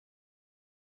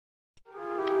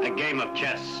A game of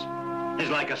chess is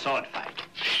like a sword fight.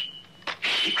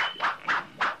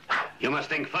 You must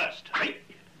think first, right?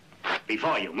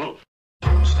 Before you move.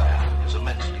 Your style is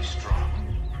immensely strong.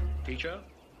 Teacher?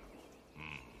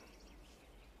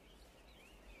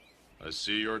 I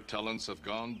see your talents have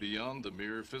gone beyond the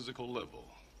mere physical level.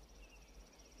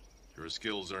 Your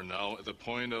skills are now at the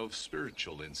point of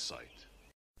spiritual insight.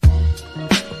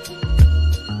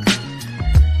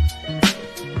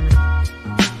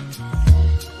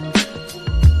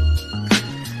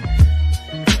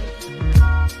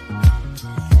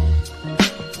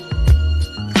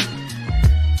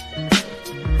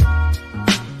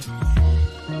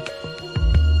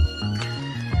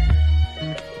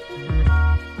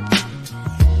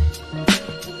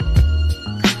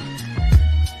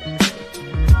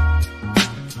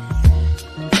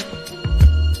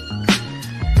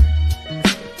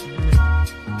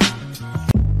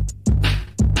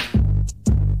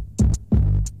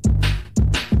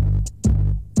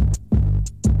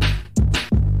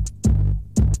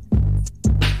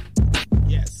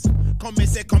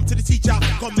 Come to the teacher.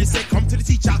 Come and say, come to the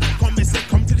teacher. Come and say,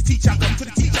 come to the teacher. Come to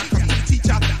the teacher. Come to the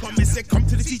teacher. Come and say, come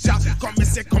to the teacher. Come and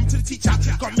say, come to the teacher.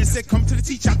 Come and say, come to the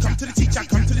teacher. Come to the teacher.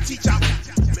 Come to the teacher.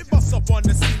 Me bust up on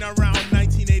the scene around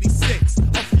 1986.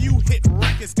 A few hit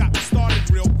records got me started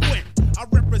real quick. I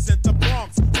represent the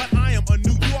Bronx, but I am a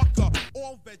New Yorker,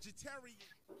 all vegetarian.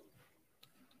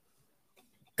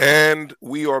 And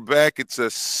we are back. It's a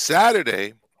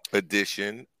Saturday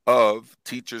edition of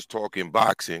Teachers Talking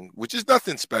Boxing, which is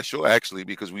nothing special, actually,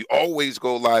 because we always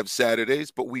go live Saturdays,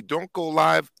 but we don't go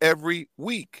live every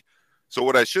week. So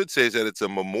what I should say is that it's a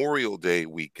Memorial Day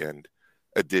weekend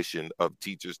edition of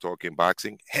Teachers Talking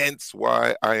Boxing, hence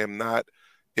why I am not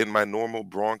in my normal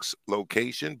Bronx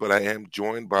location, but I am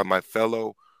joined by my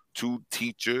fellow two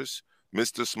teachers,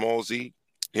 Mr. Smallzy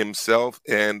himself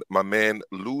and my man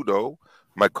Ludo,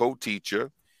 my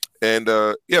co-teacher. And,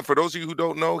 yeah, for those of you who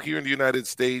don't know, here in the United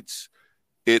States,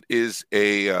 it is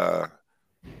a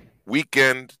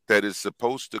weekend that is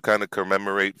supposed to kind of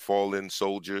commemorate fallen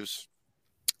soldiers,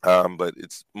 but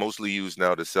it's mostly used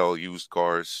now to sell used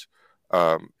cars.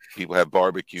 People have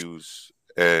barbecues,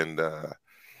 and,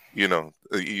 you know,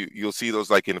 you'll see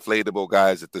those, like, inflatable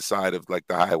guys at the side of, like,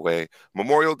 the highway.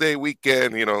 Memorial Day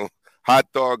weekend, you know, hot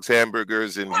dogs,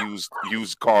 hamburgers, and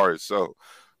used cars. So,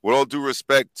 with all due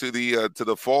respect to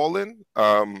the fallen,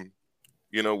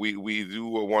 you know, we do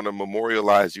want to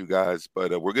memorialize you guys,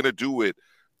 but we're gonna do it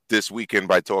this weekend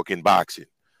by talking boxing.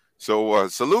 So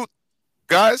salute,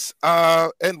 guys,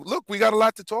 and look, we got a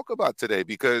lot to talk about today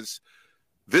because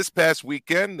this past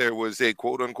weekend there was a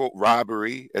quote unquote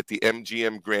robbery at the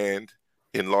MGM Grand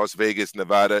in Las Vegas,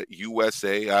 Nevada,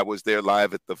 USA. I was there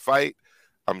live at the fight.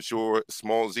 I'm sure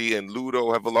Smallzy and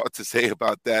Ludo have a lot to say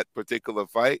about that particular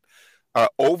fight.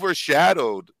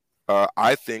 Overshadowed,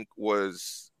 I think,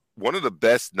 was one of the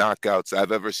best knockouts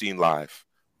I've ever seen live.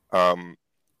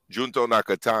 Junto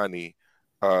Nakatani,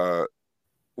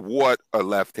 what a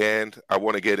left hand. I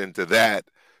want to get into that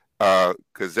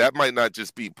because that might not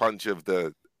just be punch of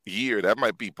the year. That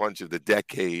might be punch of the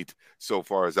decade so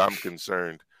far as I'm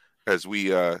concerned as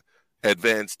we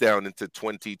advance down into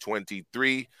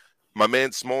 2023. My man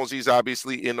Smallzy's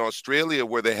obviously in Australia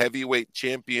where the heavyweight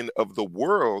champion of the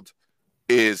world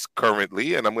is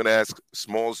currently, and I'm going to ask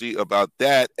Smallzy about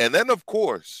that. And then, of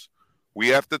course, we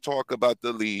have to talk about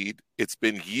the lead. It's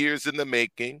been years in the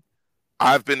making.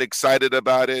 I've been excited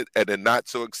about it, and then not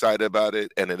so excited about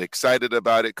it, and then excited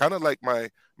about it, kind of like my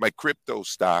crypto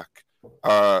stock.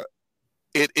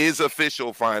 It is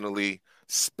official, finally.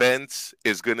 Spence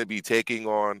is going to be taking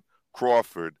on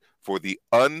Crawford for the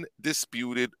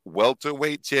undisputed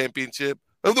welterweight championship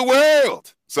of the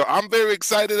world. So I'm very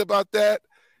excited about that.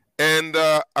 And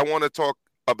I want to talk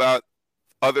about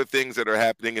other things that are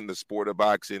happening in the sport of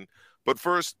boxing. But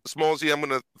first, Smallzy, I'm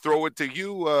going to throw it to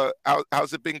you.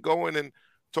 How's it been going? And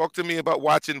talk to me about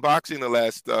watching boxing the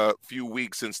last few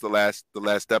weeks since the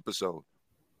last episode.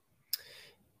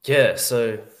 Yeah,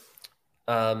 so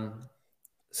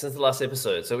since the last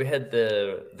episode, so we had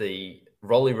the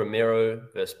Rolly Romero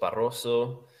versus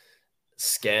Barroso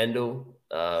scandal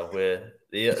where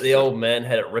the old man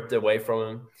had it ripped away from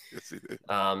him. Yes, he did.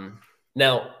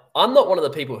 Now, I'm not one of the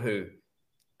people who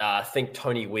think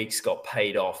Tony Weeks got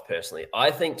paid off personally. I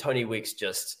think Tony Weeks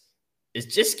is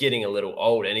just getting a little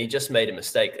old, and he just made a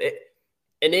mistake.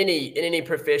 In any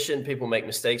profession, people make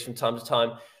mistakes from time to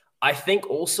time. I think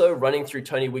also running through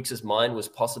Tony Weeks' mind was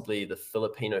possibly the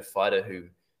Filipino fighter who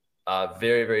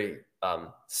very, very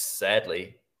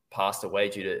sadly passed away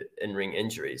due to in-ring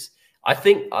injuries. I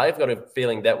think I've got a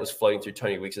feeling that was floating through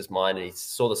Tony Weeks' mind, and he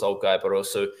saw this old guy, but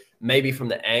also maybe from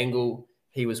the angle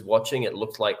he was watching, it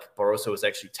looked like Barroso was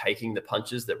actually taking the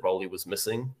punches that Rolly was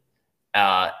missing.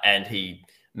 And he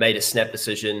made a snap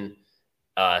decision,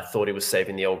 thought he was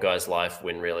saving the old guy's life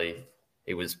when really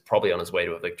he was probably on his way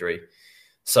to a victory.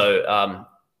 So,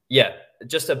 yeah,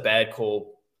 just a bad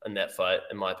call in that fight,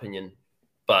 in my opinion.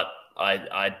 But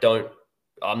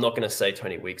I'm not going to say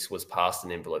Tony Weeks was passed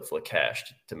an envelope full of cash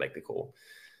to make the call.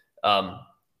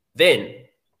 Then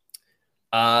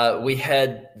we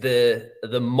had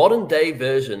the modern day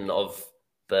version of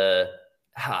the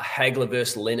Hagler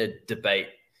versus Leonard debate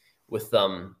with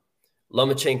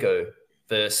Lomachenko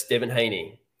versus Devin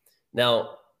Haney.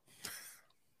 Now,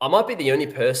 I might be the only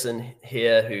person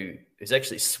here who's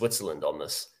actually Switzerland on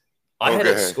this. I had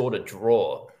it scored a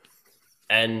draw.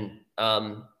 And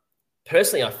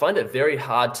personally, I find it very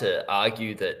hard to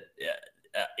argue that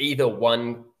either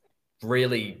one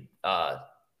really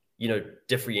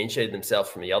differentiated themselves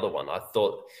from the other one. I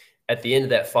thought at the end of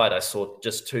that fight, I saw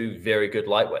just two very good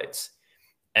lightweights.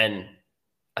 And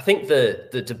I think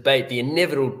the debate, the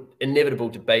inevitable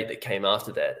debate that came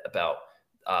after that about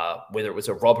whether it was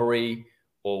a robbery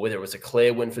or whether it was a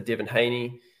clear win for Devin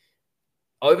Haney,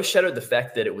 overshadowed the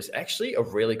fact that it was actually a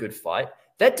really good fight.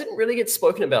 That didn't really get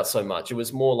spoken about so much. It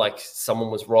was more like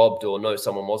someone was robbed or no,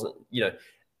 someone wasn't,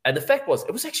 And the fact was,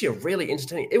 it was actually a really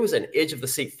entertaining, it was an edge of the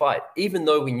seat fight. Even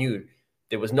though we knew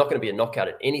there was not going to be a knockout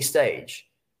at any stage,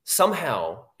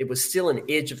 somehow it was still an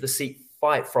edge of the seat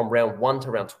fight from round 1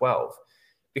 to round 12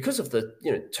 because of the,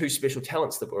 two special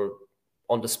talents that were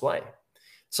on display.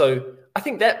 So I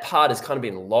think that part has kind of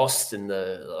been lost in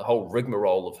the whole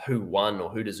rigmarole of who won or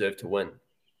who deserved to win.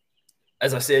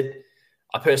 As I said,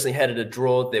 I personally had it a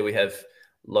draw. There we have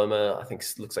Loma. I think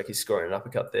looks like he's scoring an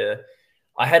uppercut there.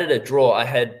 I had it a draw. I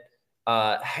had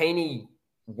Haney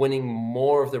winning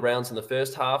more of the rounds in the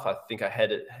first half. I think I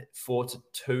had it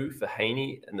 4-2 for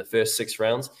Haney in the first 6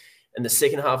 rounds. In the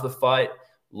second half of the fight,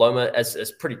 Loma,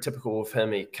 as pretty typical of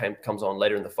him, he comes on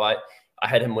later in the fight. I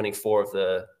had him winning 4 of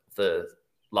the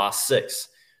last 6.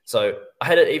 So I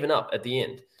had it even up at the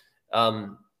end.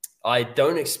 I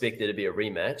don't expect there to be a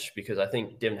rematch because I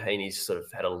think Devin Haney's sort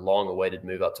of had a long-awaited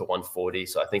move up to 140,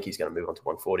 so I think he's going to move on to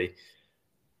 140.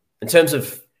 In terms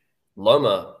of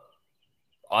Loma,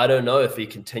 I don't know if he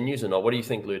continues or not. What do you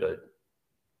think, Ludo?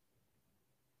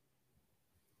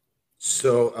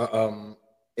 So,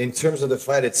 in terms of the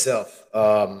fight itself,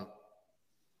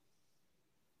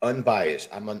 unbiased.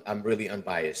 I'm really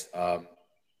unbiased.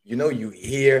 You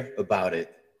hear about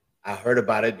it. I heard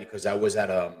about it because I was at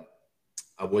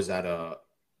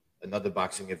another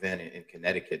boxing event in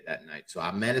Connecticut that night. So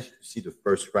I managed to see the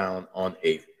first round on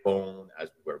a phone as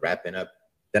we were wrapping up.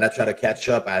 Then I tried to catch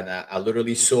up, and I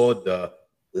literally saw the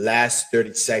last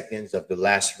 30 seconds of the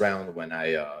last round when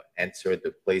I entered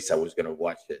the place I was going to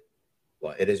watch it.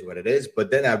 Well, it is what it is. But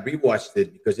then I rewatched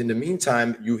it because in the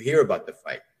meantime, you hear about the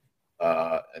fight.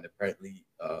 And apparently,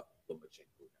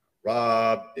 Lomachenko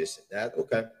robbed, this and that.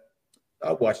 Okay.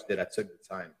 I watched it. I took the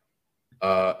time.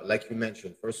 Like you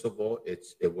mentioned, first of all,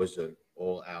 it was an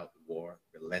all-out war,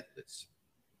 relentless.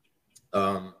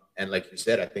 And like you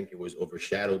said, I think it was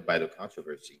overshadowed by the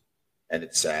controversy, and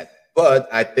it's sad. But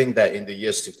I think that in the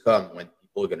years to come, when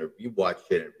people are going to rewatch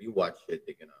it,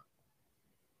 they're going to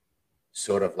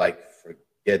sort of like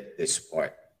forget this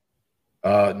part.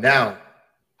 Now,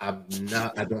 I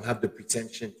don't have the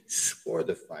pretension to score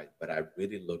the fight, but I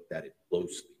really looked at it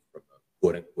closely from a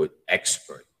quote-unquote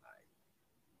expert eye.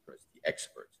 First, the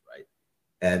experts, right?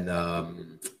 And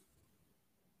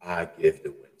I give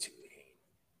the win to Haney.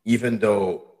 Even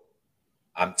though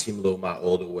I'm Team Loma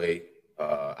all the way,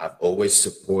 I've always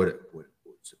supported Loma.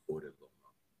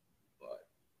 But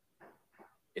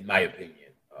in my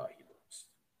opinion, he lost.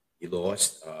 He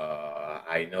lost.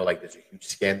 I know like there's a huge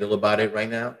scandal about it right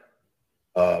now.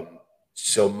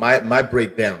 So my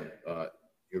breakdown,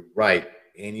 you're right.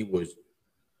 Haney was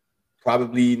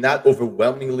probably not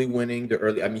overwhelmingly winning the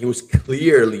early. I mean, he was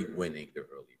clearly winning the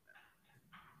early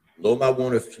round. Loma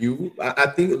won a few. I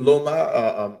think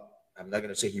Loma. I'm not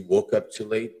gonna say he woke up too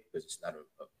late because it's not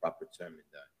a proper term in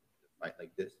a fight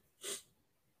like this.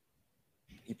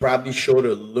 He probably showed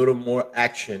a little more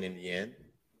action in the end,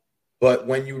 but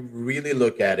when you really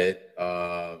look at it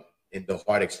in the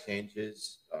hard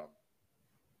exchanges.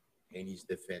 Haney's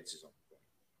defense is on point.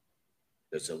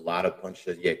 There's a lot of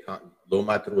punches. Yeah,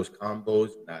 Loma throws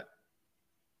combos. Not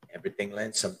everything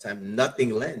lands. Sometimes nothing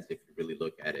lands if you really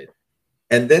look at it.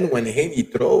 And then when Haney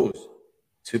throws,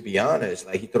 to be honest,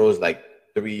 like he throws like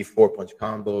 3-4 punch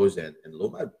combos, and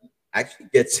Loma actually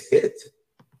gets hit.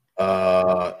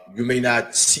 You may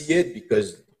not see it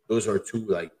because those are two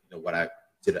what I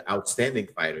consider outstanding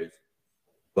fighters,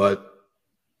 but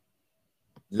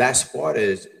last part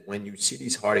is when you see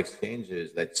these hard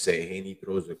exchanges, let's say Haney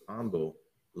throws a combo,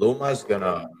 Loma's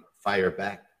gonna fire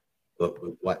back, but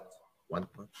with what? One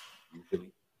punch,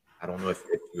 usually. I don't know if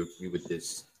you agree with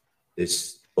this.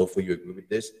 Both of you agree with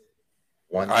this?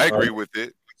 One I punch, agree with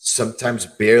it. sometimes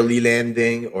barely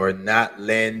landing or not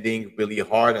landing really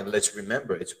hard. And let's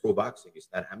remember, it's pro boxing, it's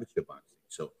not amateur boxing.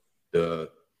 So the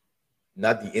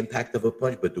not the impact of a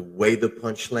punch, but the way the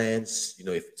punch lands. You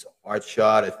know, if it's a hard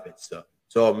shot, if it's a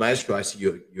so Maestro, I see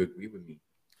you agree with me.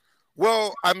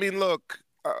 Well, I mean, look,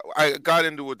 I got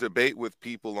into a debate with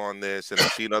people on this, and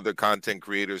I've seen other content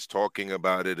creators talking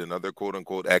about it and other quote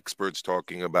unquote experts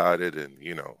talking about it. And,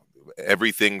 you know,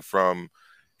 everything from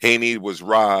Haney was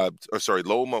robbed, or sorry,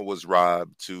 Loma was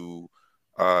robbed, to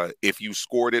if you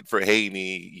scored it for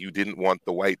Haney, you didn't want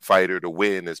the white fighter to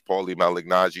win, as Paulie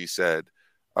Malignaggi said,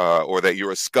 or that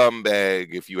you're a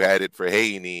scumbag if you had it for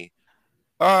Haney.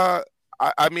 Uh,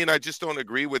 I mean, I just don't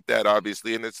agree with that,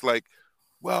 obviously. And it's like,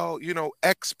 well, you know,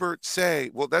 experts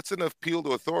say, well, that's an appeal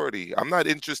to authority. I'm not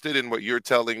interested in what you're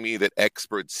telling me that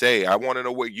experts say. I want to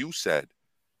know what you said.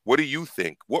 What do you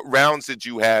think? What rounds did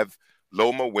you have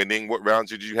Loma winning? What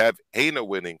rounds did you have Haney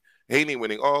winning? Haney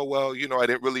winning. Oh, well, you know, I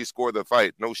didn't really score the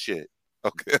fight. No shit.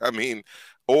 Okay. I mean,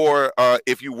 or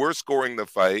if you were scoring the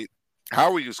fight,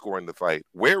 how were you scoring the fight?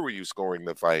 Where were you scoring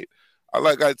the fight?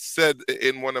 Like I said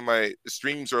in one of my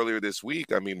streams earlier this week,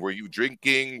 I mean, were you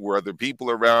drinking? Were other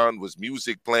people around? Was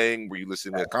music playing? Were you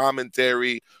listening to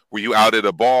commentary? Were you out at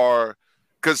a bar?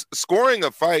 Because scoring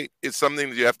a fight is something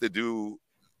that you have to do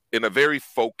in a very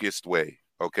focused way.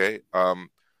 Okay. A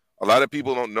lot of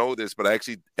people don't know this, but I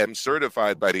actually am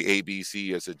certified by the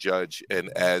ABC as a judge and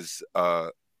as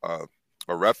a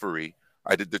referee.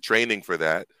 I did the training for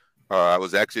that. I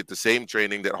was actually at the same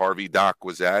training that Harvey Dock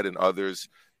was at and others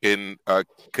in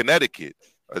Connecticut.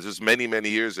 This was many, many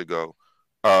years ago.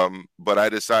 But I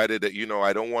decided that, you know,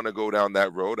 I don't want to go down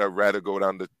that road. I'd rather go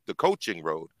down the coaching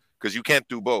road, because you can't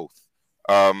do both.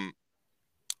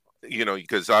 You know,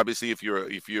 because obviously if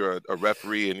you're a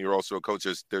referee and you're also a coach,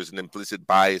 there's an implicit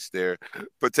bias there,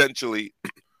 potentially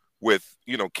with,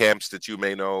 you know, camps that you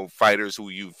may know, fighters who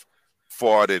you've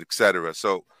fought, etc.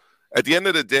 So at the end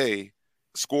of the day,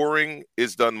 scoring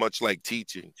is done much like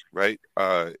teaching, right?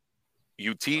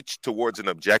 You teach towards an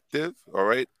objective, all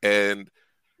right? And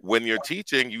when you're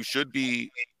teaching, you should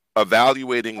be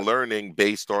evaluating learning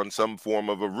based on some form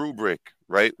of a rubric,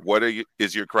 right? What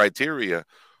is your criteria?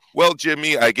 Well,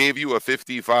 Jimmy, I gave you a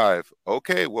 55.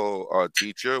 Okay, well,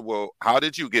 teacher, well, how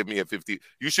did you give me a 50?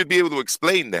 You should be able to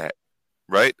explain that,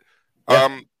 right?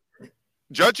 Yeah.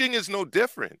 Judging is no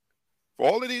different. For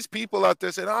all of these people out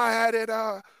there saying, I had it,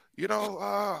 you know,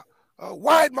 a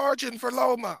wide margin for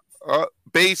Loma.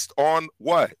 Based on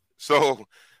what? So,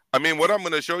 I mean, what I'm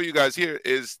going to show you guys here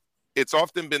is it's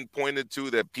often been pointed to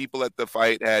that people at the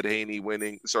fight had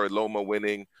Loma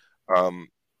winning.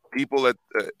 People at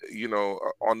you know,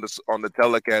 on the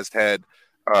telecast had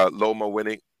Loma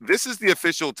winning. This is the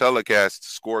official telecast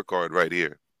scorecard right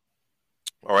here.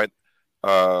 All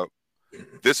right.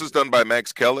 This was done by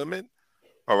Max Kellerman.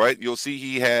 All right. You'll see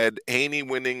he had Haney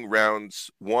winning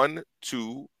rounds 1,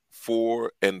 2,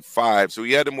 4, and 5. So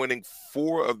he had him winning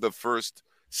 4 of the first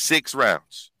 6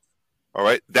 rounds. All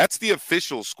right. That's the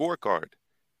official scorecard.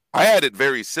 I had it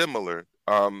very similar.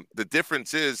 The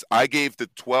difference is I gave the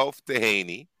 12th to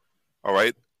Haney. All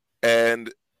right.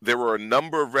 And there were a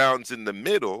number of rounds in the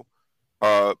middle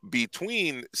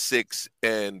between 6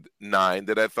 and 9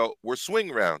 that I felt were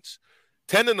swing rounds.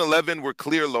 10 and 11 were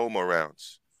clear Loma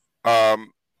rounds.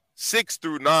 6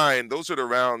 through 9, those are the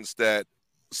rounds that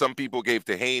some people gave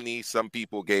to Haney, some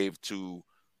people gave to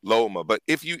Loma. But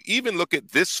if you even look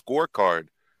at this scorecard,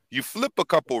 you flip a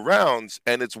couple rounds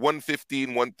and it's 115,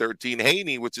 113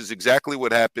 Haney, which is exactly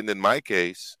what happened in my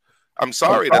case. I'm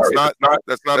sorry, that's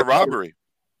not a robbery,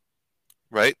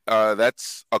 right?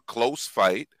 That's a close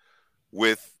fight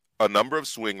with a number of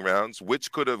swing rounds,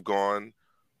 which could have gone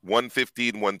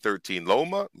 115, 113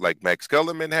 Loma, like Max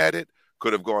Kellerman had it,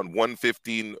 could have gone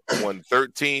 115,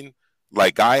 113,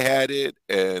 like I had it,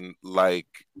 and like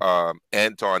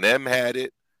Anton M had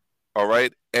it, all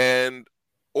right?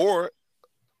 Or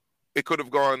it could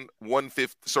have gone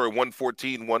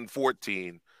 114,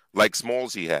 114, like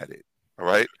Smallsy had it, all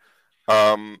right?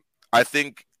 I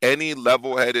think any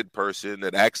level-headed person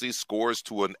that actually scores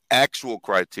to an actual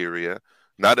criteria,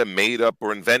 not a made-up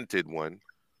or invented one,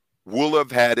 will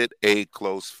have had it a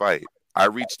close fight. I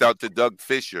reached out to Doug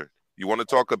Fisher. You want to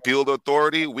talk appeal to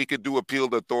authority? We could do appeal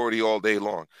to authority all day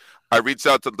long. I reached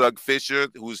out to Doug Fisher,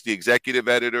 who's the executive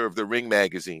editor of the Ring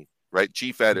magazine, right?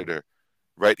 Chief editor,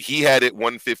 right? He had it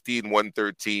 115,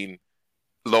 113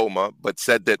 Loma, but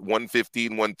said that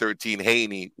 115, 113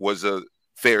 Haney was a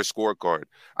fair scorecard.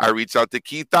 I reached out to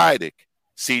Keith Eidick,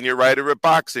 senior writer at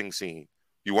Boxing Scene.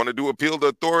 You want to do appeal to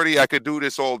authority? I could do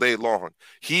this all day long.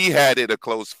 He had it a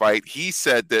close fight. He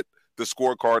said that the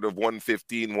scorecard of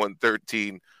 115,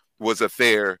 113 was a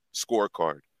fair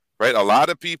scorecard, right? A lot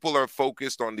of people are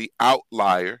focused on the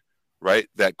outlier, right?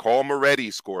 That Carl Moretti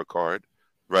scorecard,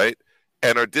 right?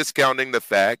 And are discounting the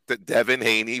fact that Devin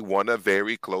Haney won a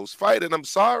very close fight. And I'm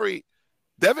sorry,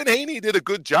 Devin Haney did a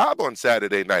good job on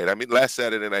Saturday night. I mean, last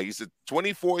Saturday night, he's a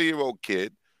 24-year-old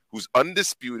kid who's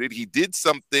undisputed. He did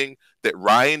something that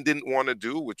Ryan didn't want to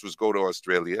do, which was go to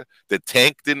Australia, that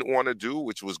Tank didn't want to do,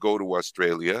 which was go to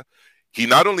Australia. He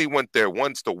not only went there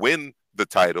once to win the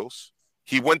titles,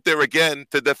 he went there again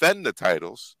to defend the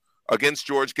titles against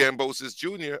George Gambosis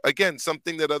Jr. Again,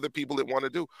 something that other people didn't want to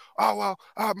do. Oh, well,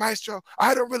 Maestro,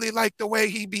 I don't really like the way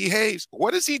he behaves.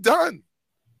 What has he done?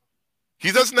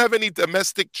 He doesn't have any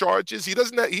domestic charges. He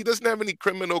doesn't have any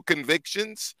criminal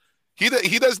convictions. He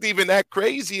doesn't even act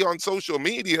crazy on social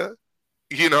media.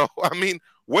 You know, I mean,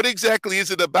 what exactly is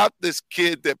it about this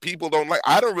kid that people don't like?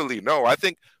 I don't really know. I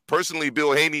think personally,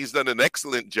 Bill Haney's done an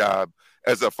excellent job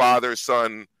as a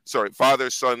father-son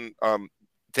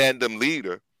tandem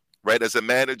leader, right? As a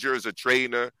manager, as a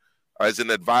trainer, as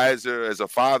an advisor, as a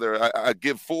father. I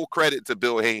give full credit to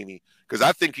Bill Haney because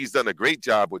I think he's done a great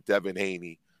job with Devin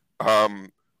Haney.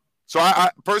 So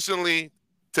I personally,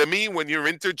 to me, when you're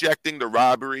interjecting the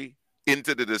robbery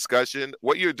into the discussion,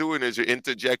 what you're doing is you're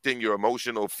interjecting your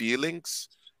emotional feelings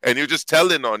and you're just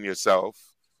telling on yourself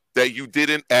that you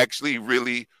didn't actually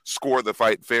really score the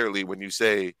fight fairly when you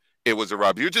say it was a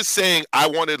robbery. You're just saying, I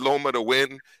wanted Loma to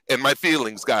win and my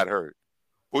feelings got hurt.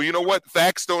 Well, you know what?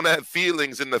 Facts don't have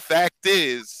feelings. And the fact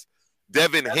is,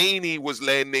 Devin Haney was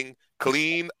landing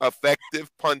clean,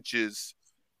 effective punches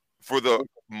for the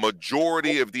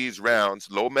majority of these rounds.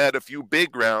 Loma had a few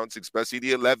big rounds, especially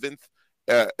the 11th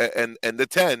and the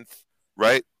 10th,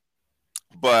 right?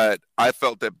 But I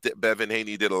felt that Devin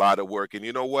Haney did a lot of work. And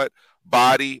you know what?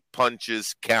 Body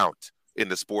punches count in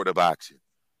the sport of boxing,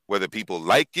 whether people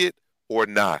like it or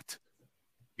not.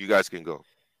 You guys can go.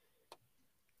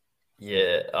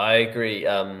 Yeah, I agree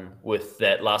with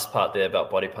that last part there about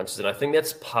body punches. And I think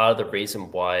that's part of the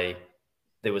reason why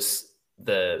there was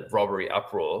the robbery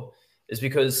uproar is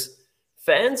because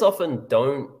fans often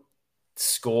don't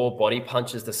score body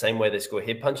punches the same way they score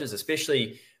head punches,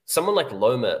 especially someone like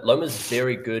Loma. Loma's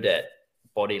very good at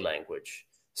body language.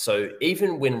 So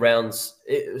even when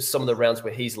some of the rounds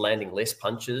where he's landing less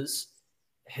punches,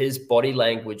 his body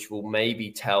language will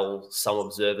maybe tell some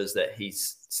observers that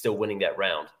he's still winning that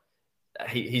round.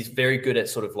 He's very good at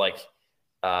sort of like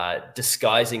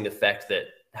disguising the fact that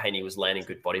Haney was landing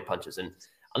good body punches. And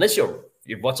unless you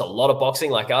watch a lot of boxing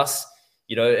like us,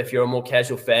 you know, if you're a more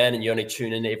casual fan and you only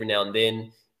tune in every now and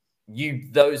then,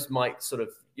 those might sort of,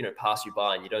 you know, pass you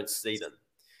by and you don't see them.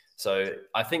 So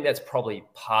I think that's probably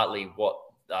partly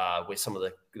where some of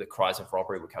the cries of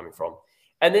robbery were coming from.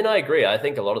 And then I agree. I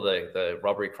think a lot of the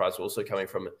robbery cries were also coming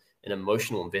from an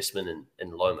emotional investment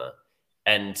in Loma.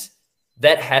 And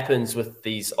that happens with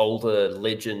these older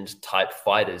legend type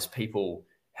fighters. People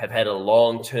have had a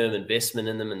long-term investment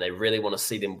in them and they really want to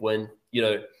see them win. You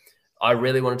know, I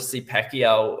really wanted to see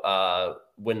Pacquiao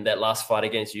win that last fight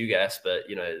against Ugas, but,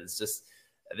 you know,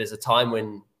 there's a time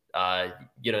when, a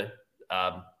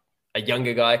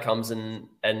younger guy comes in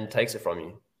and takes it from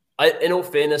you. In all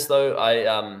fairness, though,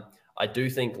 I do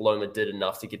think Loma did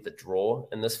enough to get the draw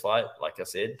in this fight. Like I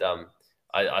said,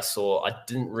 I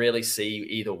didn't really see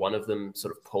either one of them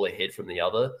sort of pull ahead from the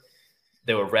other.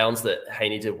 There were rounds that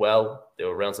Haney did well. There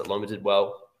were rounds that Loma did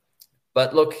well.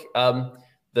 But look,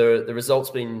 the result's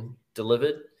been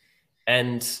delivered.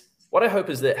 And what I hope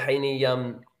is that Haney,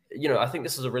 I think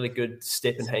this is a really good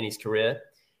step in Haney's career.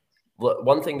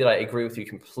 One thing that I agree with you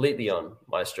completely on,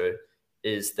 Maestro,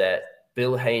 is that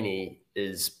Bill Haney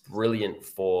is brilliant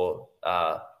for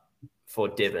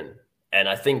Devin. And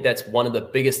I think that's one of the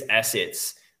biggest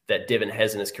assets that Devin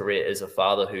has in his career is a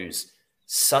father who's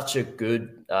such a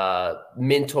good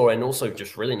mentor and also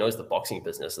just really knows the boxing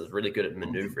business, is really good at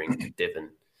maneuvering Devin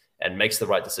and makes the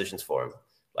right decisions for him.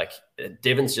 Like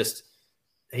Devin's just,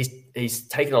 he's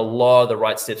taken a lot of the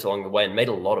right steps along the way and made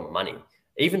a lot of money.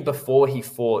 Even before he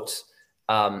fought,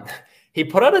 he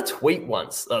put out a tweet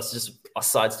once. That's just a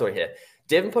side story here.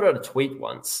 Devin put out a tweet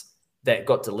once that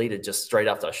got deleted just straight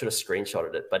after. I should have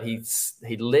screenshotted it, but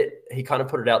he kind of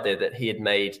put it out there that he had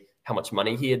made how much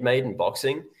money he had made in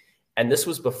boxing. And this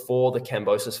was before the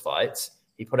Kambosos fights.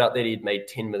 He put out that he'd made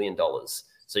 $10 million.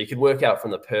 So you could work out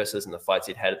from the purses and the fights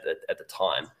he'd had at the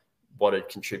time what had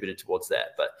contributed towards that.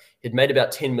 But he'd made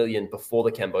about 10 million before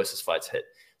the Kambosos fights hit.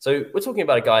 So we're talking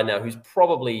about a guy now who's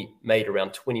probably made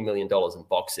around $20 million in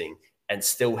boxing and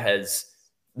still has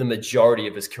the majority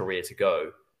of his career to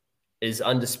go, is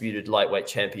undisputed lightweight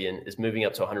champion, is moving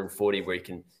up to 140 where he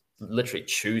can literally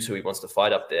choose who he wants to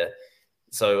fight up there.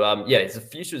 So, his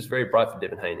future is very bright for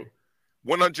Devin Haney.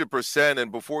 100%.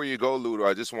 And before you go, Ludo,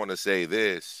 I just want to say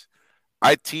this.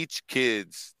 I teach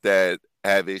kids that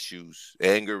have issues,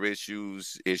 anger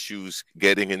issues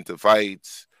getting into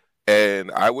fights.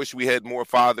 And I wish we had more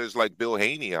fathers like Bill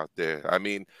Haney out there. I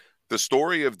mean, the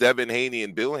story of Devin Haney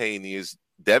and Bill Haney is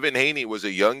Devin Haney was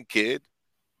a young kid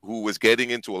who was getting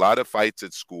into a lot of fights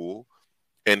at school,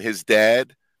 and his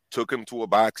dad took him to a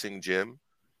boxing gym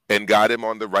and got him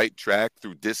on the right track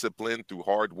through discipline, through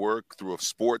hard work, through a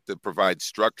sport that provides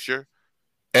structure,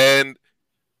 and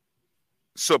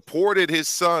supported his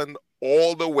son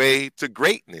all the way to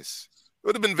greatness. It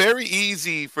would have been very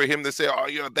easy for him to say, oh,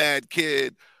 you're a bad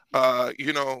kid,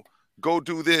 go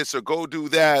do this or go do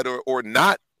that, or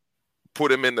not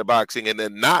put him into boxing and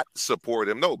then not support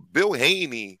him. No, Bill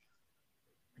Haney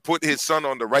put his son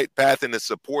on the right path and has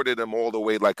supported him all the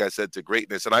way, like I said, to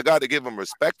greatness. And I got to give him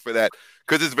respect for that,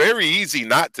 because it's very easy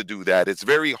not to do that. It's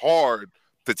very hard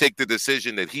to take the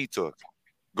decision that he took.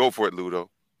 Go for it, Ludo.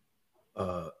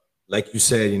 Like you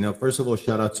said, first of all,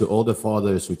 shout out to all the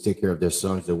fathers who take care of their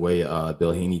sons the way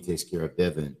Bill Haney takes care of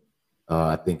Devin.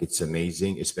 I think it's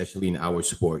amazing, especially in our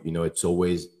sport. It's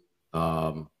always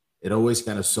it always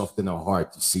kind of softens our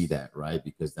heart to see that, right?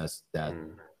 Because that's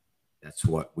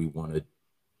what we want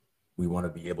to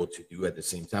be able to do at the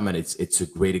same time. And it's a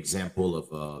great example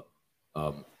of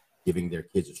giving their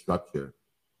kids a structure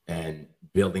and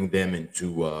building them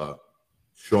into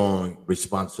strong,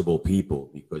 responsible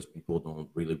people, because people don't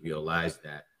really realize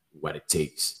that what it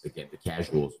takes. Again, the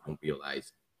casuals don't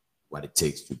realize what it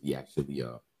takes to be actually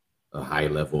a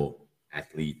high-level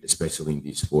athlete, especially in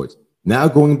these sports. Now,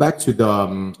 going back to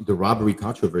the robbery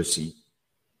controversy,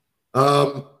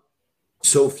 so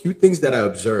a few things that I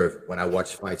observe when I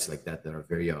watch fights like that are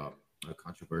very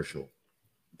controversial.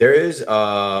 There is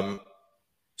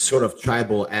sort of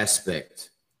tribal aspect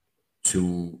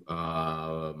to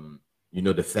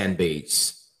the fan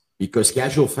base, because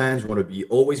casual fans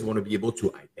always want to be able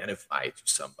to identify to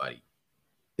somebody.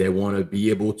 They want to be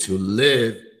able to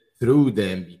live through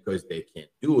them, because they can't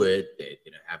do it. They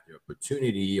didn't have the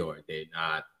opportunity, or they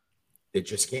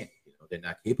just can't. They're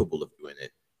not capable of doing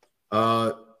it.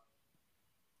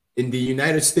 In the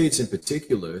United States in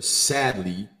particular,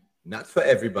 sadly, not for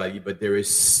everybody, but there is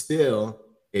still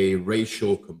a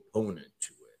racial component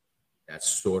to it. That's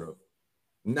sort of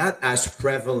not as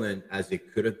prevalent as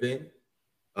it could have been.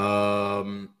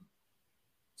 So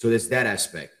there's that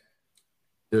aspect.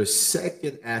 The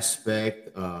second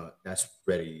aspect that's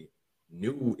pretty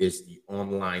new is the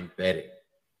online betting,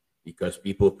 because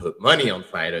people put money on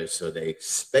fighters, so they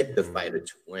expect the fighter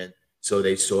to win. So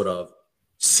they sort of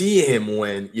see him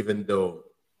win, even though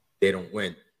they don't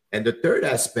win. And the third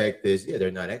aspect is,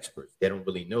 they're not experts. They don't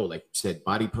really know. Like you said,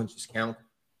 body punches count.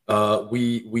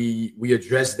 We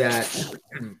addressed that,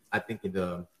 I think it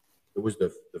was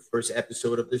the first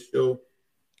episode of this show,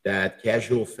 that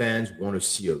casual fans want to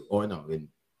see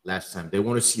last time they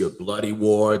want to see a bloody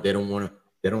war. They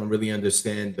don't really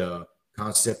understand the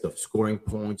concept of scoring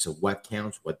points, of what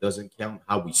counts, what doesn't count,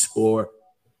 how we score.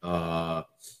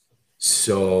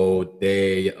 So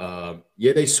they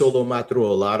solo Loma through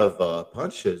a lot of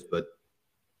punches, but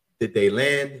did they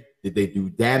land? Did they do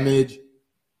damage?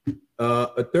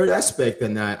 A third aspect,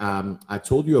 and I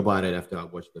told you about it after I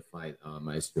watched the fight,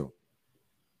 Maestro.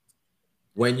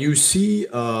 When you see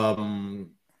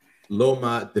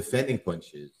Loma defending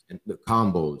punches and the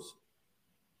combos,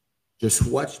 just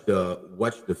watch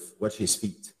his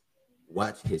feet.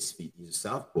 Watch his feet. He's a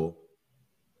southpaw.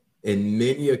 In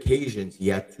many occasions, he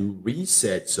had to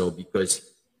reset. So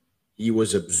because he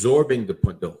was absorbing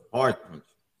the hard punch,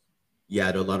 he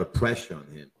had a lot of pressure on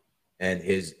him, and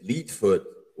his lead foot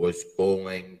was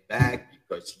going back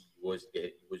because he was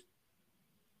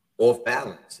off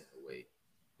balance in a way.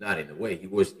 Not in a way, he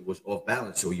was off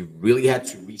balance. So you really had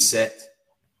to reset.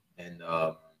 And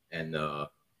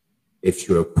if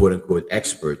you're a quote unquote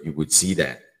expert, you would see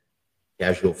that.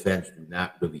 Casual fans do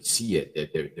not really see it.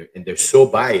 They're so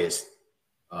biased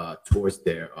towards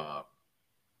their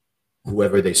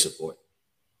whoever they support.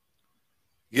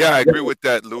 Yeah, I agree with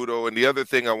that, Ludo. And the other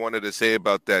thing I wanted to say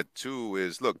about that too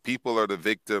is, look, people are the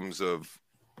victims of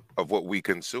what we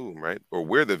consume, right? Or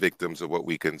we're the victims of what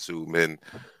we consume. And,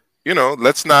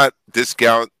 let's not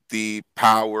discount the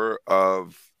power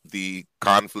of the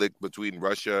conflict between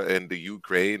Russia and the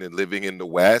Ukraine and living in the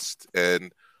West.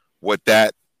 And what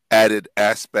that added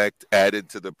aspect added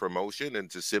to the promotion and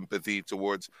to sympathy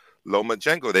towards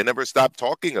Lomachenko. They never stopped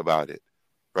talking about it,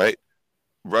 right?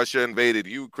 Russia invaded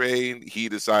Ukraine. He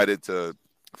decided to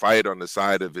fight on the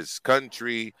side of his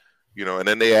country, and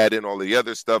then they add in all the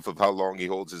other stuff of how long he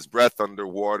holds his breath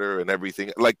underwater and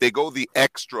everything. Like, they go the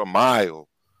extra mile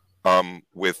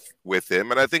with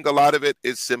him. And I think a lot of it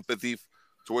is sympathy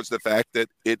towards the fact that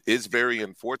it is very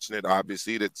unfortunate,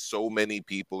 obviously, that so many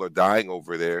people are dying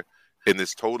over there in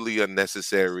this totally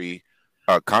unnecessary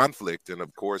conflict. And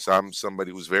of course, I'm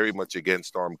somebody who's very much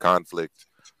against armed conflict.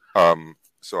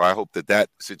 So I hope that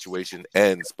situation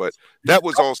ends. But that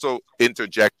was also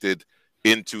interjected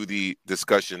into the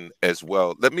discussion as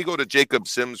well. Let me go to Jacob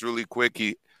Sims really quick.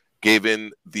 He gave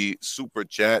in the super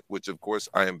chat, which of course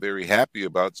I am very happy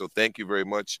about. So thank you very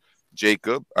much,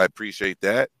 Jacob. I appreciate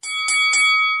that.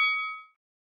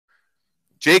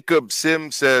 Jacob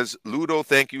Sim says, Ludo,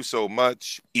 thank you so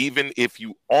much. Even if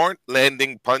you aren't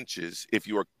landing punches, if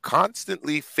you are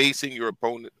constantly facing your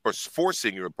opponent or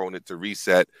forcing your opponent to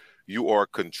reset, you are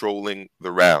controlling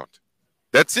the round.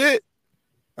 That's it.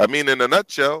 I mean, in a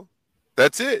nutshell,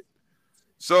 that's it.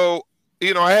 So,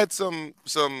 I had some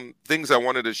things I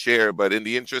wanted to share, but in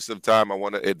the interest of time, I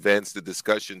want to advance the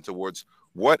discussion towards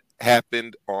what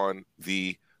happened on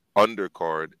the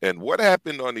undercard. And what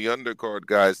happened on the undercard,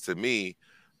 guys, to me,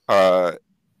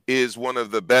 is one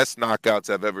of the best knockouts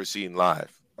I've ever seen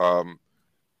live.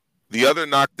 The other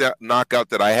knockout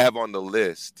that I have on the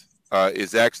list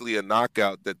is actually a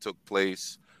knockout that took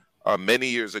place many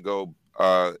years ago.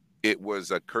 It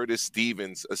was Curtis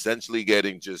Stevens essentially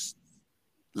getting just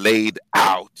laid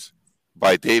out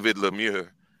by David Lemieux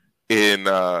in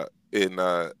I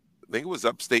think it was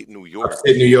upstate New York.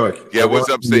 Upstate New York. Yeah, it was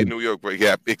upstate New York, but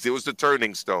yeah, it was the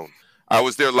Turning Stone. I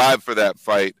was there live for that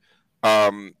fight.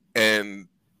 And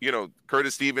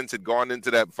Curtis Stevens had gone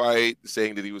into that fight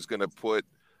saying that he was going to put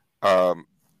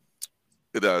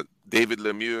the David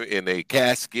Lemieux in a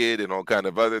casket and all kind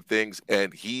of other things,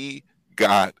 and he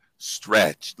got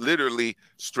stretched, literally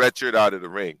stretchered out of the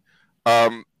ring.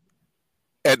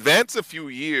 Advance a few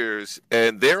years,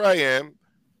 and there I am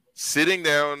sitting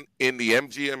down in the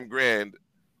MGM Grand,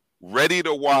 ready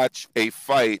to watch a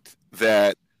fight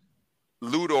that,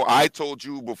 Ludo, I told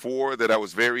you before that I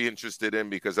was very interested in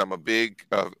because I'm a big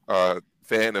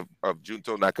fan of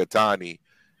Junto Nakatani.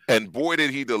 And boy,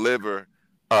 did he deliver.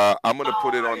 I'm going to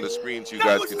put it on the screen so you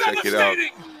guys can check it out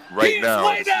right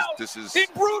now. This is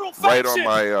right on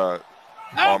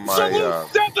my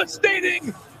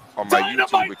devastating on my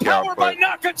YouTube account. But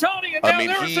I mean,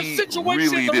 he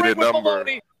really did a number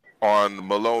on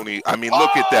Maloney. I mean,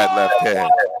 look at that left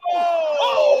hand.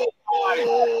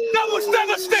 That was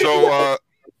devastating. So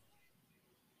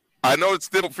I know it's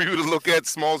still for you to look at,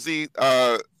 Smallzy,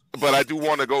 but I do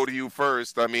want to go to you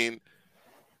first. I mean,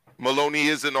 Maloney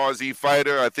is an Aussie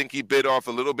fighter. I think he bit off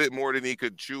a little bit more than he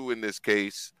could chew in this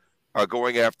case,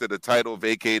 going after the title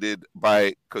vacated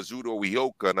by Kazuto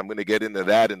Ioka, and I'm going to get into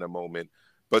that in a moment.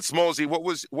 But Smallzy, what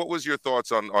was your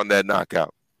thoughts on that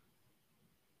knockout?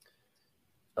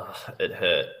 It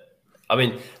hurt. I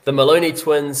mean, the Maloney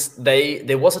twins,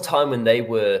 there was a time when they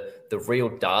were the real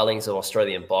darlings of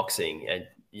Australian boxing. And,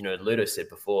 Ludo said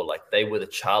before, like, they were the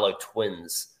Charlo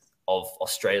twins of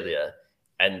Australia.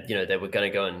 And, they were going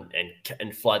to go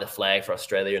and fly the flag for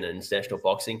Australia in international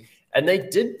boxing. And they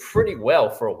did pretty well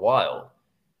for a while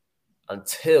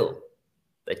until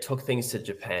they took things to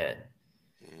Japan.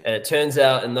 And it turns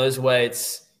out in those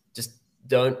weights, just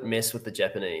don't mess with the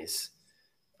Japanese.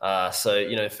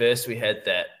 So, first we had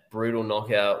that brutal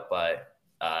knockout by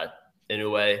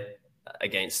Inoue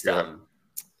against Andrew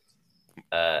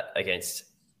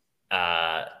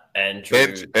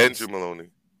Maloney.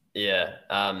 Yeah.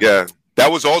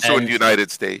 That was also in the United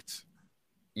States.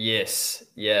 Yes.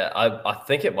 Yeah. I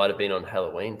think it might have been on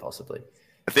Halloween, possibly.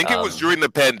 I think it was during the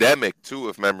pandemic too,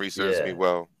 if memory serves me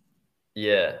well.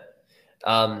 Yeah.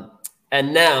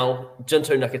 And now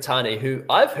Junto Nakatani, who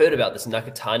I've heard about this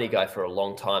Nakatani guy for a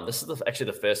long time. This is actually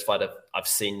the first fight I've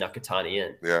seen Nakatani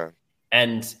in. Yeah.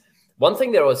 And one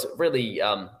thing that I was really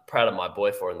proud of my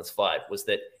boy for in this fight was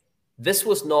that this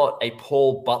was not a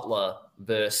Paul Butler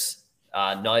versus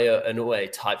Naoya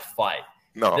Inoue type fight.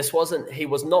 No. He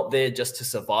was not there just to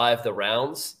survive the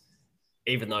rounds,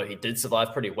 even though he did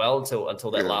survive pretty well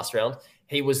until that last round.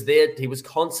 He was there. He was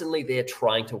constantly there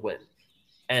trying to win.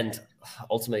 And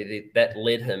ultimately, that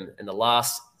led him in the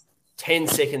last 10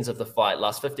 seconds of the fight,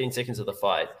 last 15 seconds of the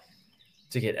fight,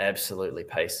 to get absolutely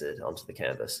pasted onto the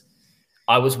canvas.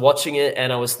 I was watching it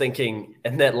and I was thinking,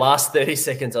 in that last 30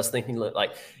 seconds, I was thinking,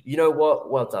 like, you know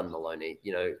what? Well done, Maloney.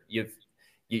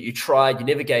 You tried. You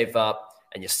never gave up.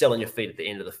 and you're still on your feet at the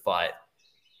end of the fight.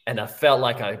 And I felt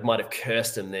like I might have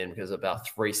cursed him then, because about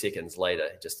 3 seconds later,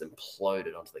 he just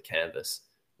imploded onto the canvas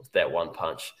with that one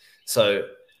punch. So,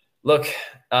 look,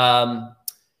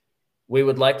 we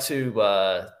would like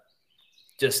to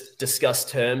just discuss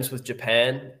terms with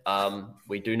Japan.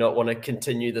 We do not want to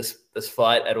continue this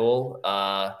fight at all.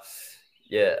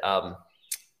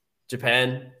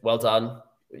 Japan, well done.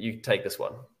 You take this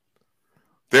one.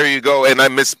 There you go. And I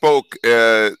misspoke.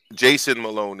 Jason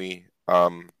Maloney.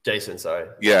 Jason, sorry.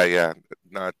 Yeah.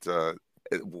 Not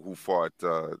who fought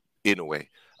Inoue.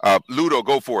 Ludo,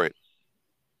 go for it.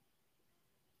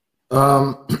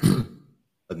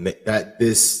 Admit that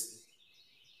this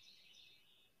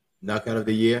knockout of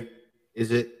the year,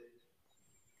 is it?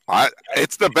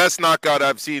 It's the best knockout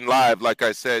I've seen live, like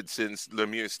I said, since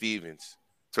Lemire Stevens.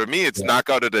 For me, it's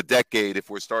knockout of the decade if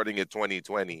we're starting at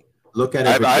 2020. Look at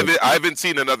it. I haven't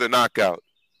seen another knockout.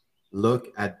 Look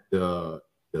at the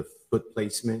foot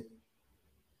placement.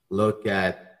 Look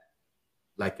at,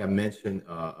 like I mentioned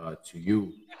to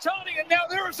you. And now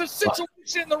there is a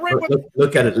situation in the ring.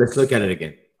 Look at it. Let's look at it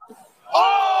again.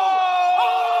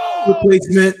 Foot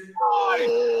placement.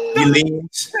 He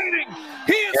leans.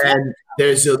 And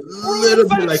there's a little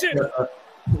bit like a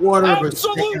quarter of a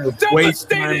second of waste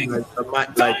time.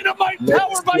 Dynamite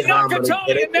power by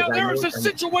Nakatani. And now there is a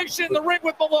situation in the ring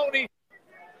with Maloney.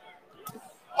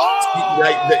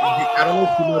 I don't know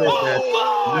if you noticed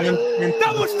that.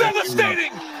 That was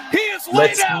devastating. He is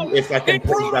laid out if I can in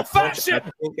place brutal that punch. fashion.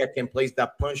 I think I can place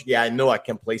that punch. Yeah, I know I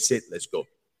can place it. Let's go.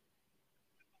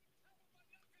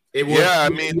 It was,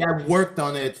 he had worked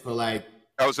on it for like.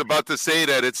 I was about to say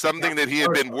that it's something that he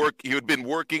had been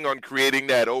working on creating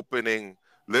that opening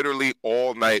literally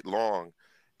all night long,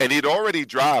 and he'd already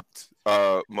dropped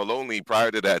Maloney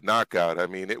prior to that knockout. I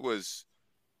mean, it was.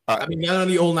 Not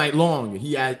only all night long.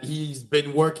 He's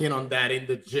been working on that in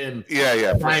the gym.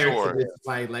 Yeah, for sure. This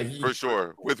fight. For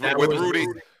sure. With Rudy.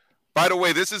 By the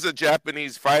way, this is a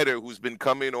Japanese fighter who's been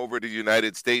coming over to the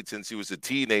United States since he was a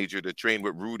teenager to train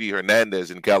with Rudy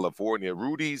Hernandez in California.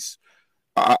 Rudy's,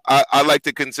 I like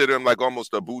to consider him like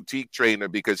almost a boutique trainer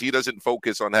because he doesn't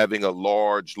focus on having a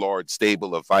large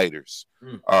stable of fighters.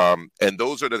 And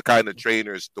those are the kind of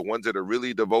trainers, the ones that are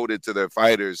really devoted to their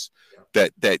fighters,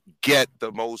 that get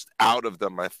the most out of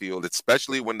them, I feel,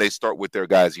 especially when they start with their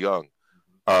guys young.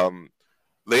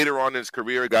 Later on in his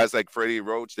career, guys like Freddie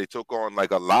Roach, they took on like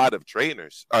a lot of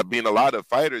trainers, a lot of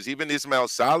fighters. Even Ismael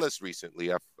Salas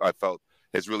recently, I felt,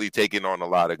 has really taken on a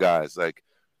lot of guys. Like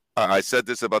I said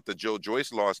this about the Joe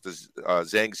Joyce loss to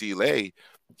Zhang Zhilei.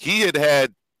 He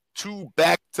had 2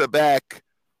 back-to-back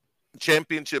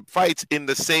championship fights in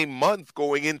the same month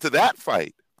going into that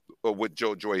fight with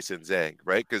Joe Joyce and Zhang,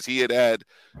 right? Because he had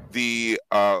the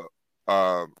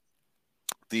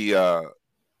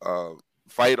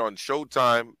fight on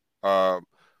Showtime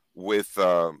with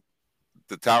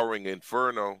the Towering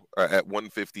Inferno at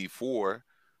 154.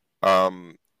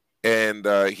 And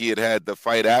he had the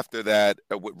fight after that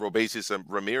with Robesis and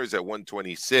Ramirez at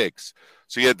 126.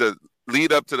 So he had the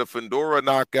lead up to the Fundora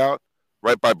knockout,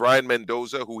 right, by Brian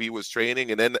Mendoza, who he was training.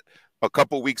 And then a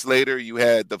couple weeks later, you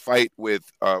had the fight with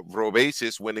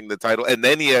Robesis winning the title. And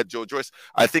then he had Joe Joyce.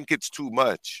 I think it's too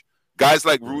much. Guys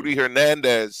like Rudy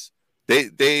Hernandez,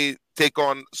 they take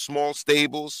on small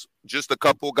stables, just a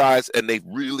couple guys, and they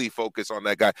really focus on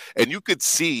that guy. And you could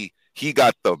see he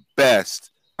got the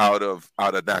best out of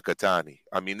Nakatani.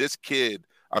 I mean, this kid,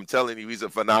 I'm telling you, he's a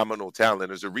phenomenal talent.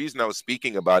 There's a reason I was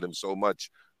speaking about him so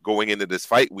much going into this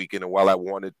fight weekend and why I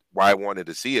wanted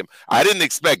to see him. I didn't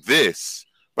expect this,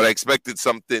 but I expected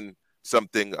something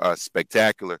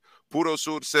spectacular. Puro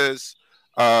Sur says,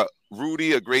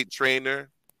 Rudy, a great trainer.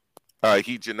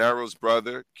 He Gennaro's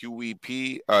brother,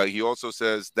 QEP. He also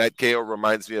says that KO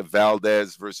reminds me of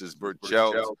Valdez versus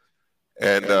Burchell.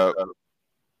 And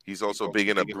he's also big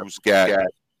into Bruce Gatt,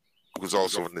 who's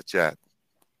also in the chat.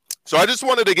 So I just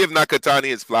wanted to give Nakatani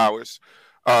his flowers.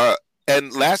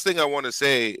 And last thing I want to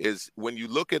say is when you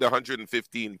look at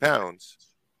 115 pounds,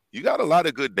 you got a lot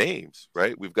of good names,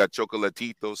 right? We've got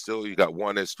Chocolatito still. You got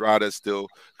Juan Estrada still.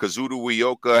 Kazuto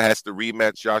Uyoka has to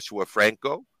rematch Joshua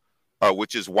Franco,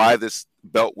 which is why this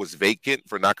belt was vacant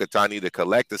for Nakatani to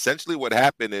collect. Essentially what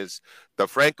happened is the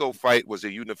Franco fight was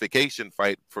a unification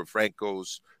fight for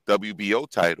Franco's WBO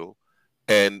title.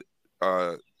 And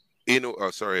Kazuto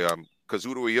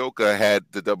Uyoka had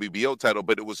the WBO title,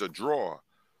 but it was a draw.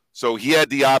 So he had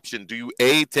the option. Do you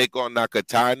A, take on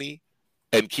Nakatani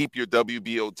and keep your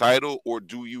WBO title, or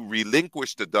do you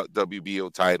relinquish the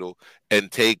WBO title and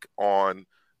take on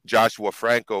Joshua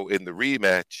Franco in the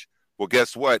rematch? Well,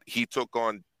 guess what? He took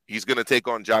on he's going to take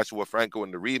on Joshua Franco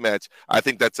in the rematch. I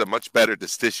think that's a much better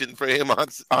decision for him,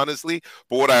 honestly.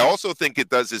 But what I also think it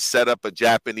does is set up a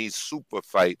Japanese super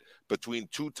fight between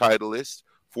two titleists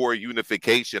for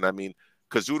unification. I mean,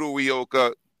 Kazuto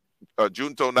Ryoka,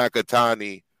 Junto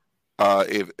Nakatani,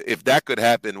 if that could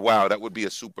happen, wow, that would be a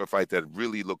super fight that I'd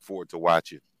really look forward to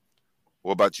watching.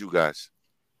 What about you guys?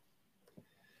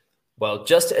 Well,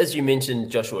 just as you mentioned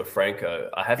Joshua Franco,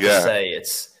 I have to say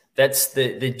that's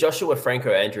the Joshua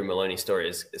Franco Andrew Maloney story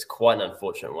is quite an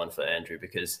unfortunate one for Andrew,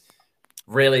 because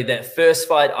really that first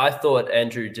fight, I thought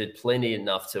Andrew did plenty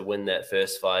enough to win that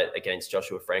first fight against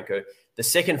Joshua Franco. The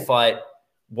second fight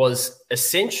was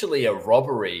essentially a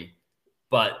robbery,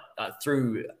 but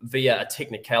via a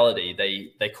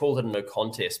technicality. They called it a no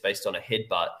contest based on a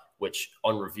headbutt, which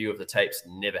on review of the tapes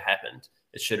never happened.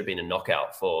 It should have been a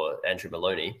knockout for Andrew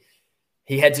Maloney.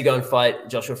 He had to go and fight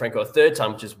Joshua Franco a third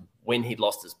time, which is when he'd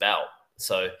lost his bout.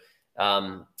 So,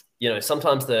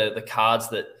 sometimes the cards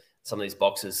that some of these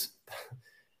boxers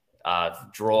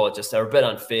draw just are a bit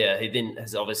unfair. He then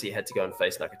has obviously had to go and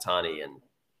face Nakatani, and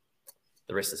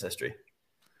the rest is history.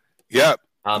 Yeah,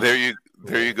 there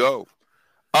you go.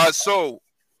 So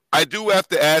I do have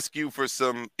to ask you for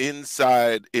some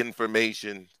inside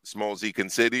information, Smallsy,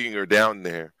 considering you're down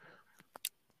there.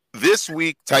 This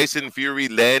week, Tyson Fury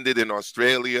landed in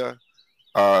Australia.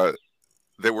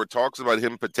 There were talks about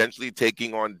him potentially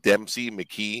taking on Dempsey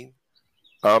McKean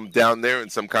down there in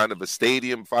some kind of a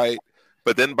stadium fight.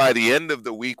 But then by the end of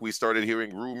the week, we started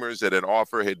hearing rumors that an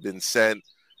offer had been sent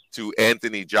to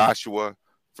Anthony Joshua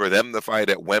for them to fight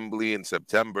at Wembley in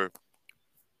September.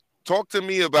 Talk to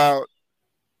me about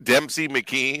Dempsey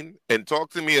McKean, and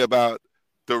talk to me about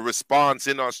the response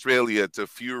in Australia to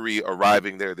Fury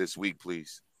arriving there this week,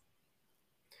 please.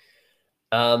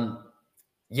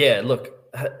 Look,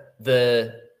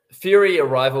 the Fury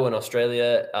arrival in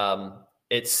Australia,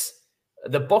 it's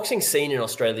the boxing scene in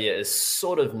Australia is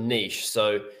sort of niche.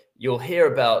 So you'll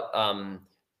hear about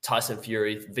Tyson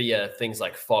Fury via things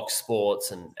like Fox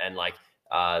Sports and like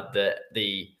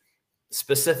the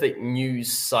specific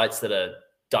news sites that are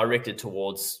directed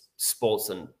towards sports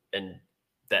and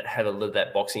that have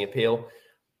that boxing appeal.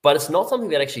 But it's not something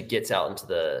that actually gets out into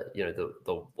the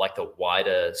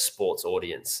wider sports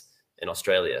audience in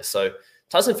Australia. So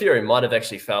Tyson Fury might have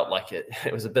actually felt like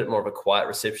it was a bit more of a quiet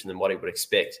reception than what he would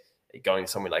expect going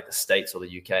somewhere like the States or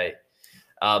the UK.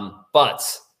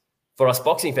 But for us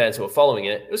boxing fans who are following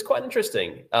it, it was quite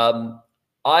interesting.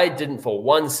 I didn't for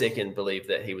 1 second believe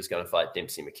that he was going to fight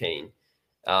Dempsey McKean.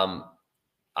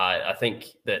 I think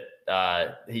that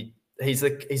he's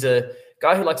a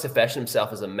guy who likes to fashion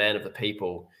himself as a man of the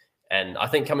people, and I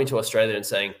think coming to Australia and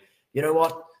saying, you know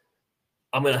what,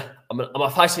 I'm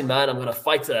a fighting man. I'm gonna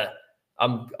fight.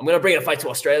 I'm gonna bring a fight to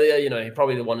Australia. He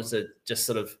probably wanted to just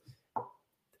sort of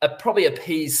probably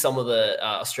appease some of the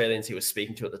Australians he was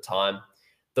speaking to at the time.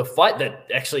 The fight that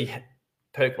actually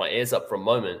perked my ears up for a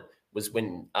moment was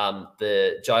when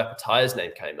the Jai Opetaia's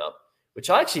name came up, which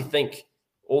I actually think,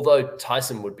 although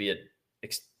Tyson would be a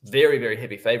very, very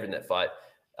heavy favorite in that fight,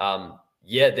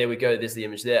 there we go. There's the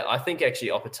image there. I think actually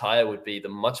Opetaia would be the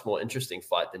much more interesting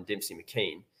fight than Dempsey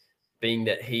McKean, being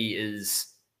that he is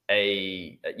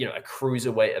a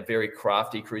cruiserweight, a very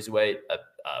crafty cruiserweight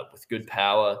with good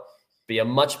power. Be a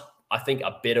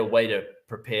better way to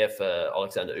prepare for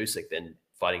Alexander Usyk than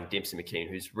fighting Dempsey McKean,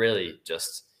 who's really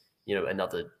just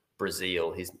another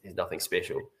Brazil. He's nothing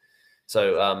special.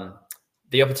 So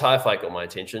the Opetaia fight got my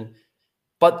attention.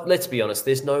 But let's be honest,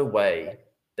 there's no way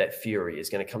that Fury is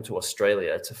going to come to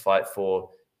Australia to fight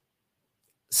for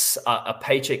a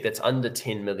paycheck that's under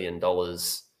 $10 million.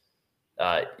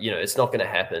 It's not going to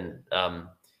happen.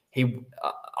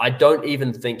 I don't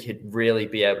even think he'd really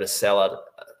be able to sell out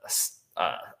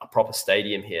a proper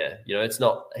stadium here.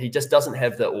 He just doesn't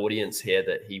have the audience here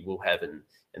that he will have in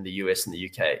the US and the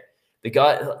UK.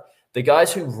 The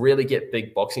guys who really get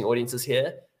big boxing audiences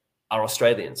here are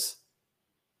Australians.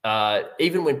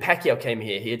 Even when Pacquiao came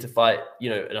here, he had to fight,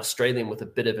 an Australian with a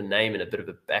bit of a name and a bit of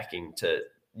a backing to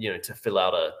fill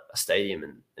out a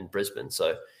stadium in Brisbane.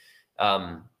 So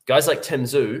guys like Tim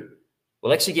Tszyu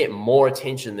will actually get more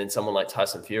attention than someone like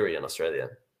Tyson Fury in Australia.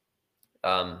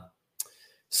 I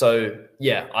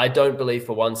don't believe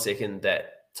for 1 second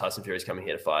that Tyson Fury is coming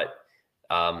here to fight.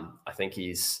 I think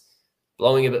he's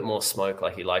blowing a bit more smoke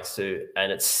like he likes to.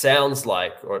 And it sounds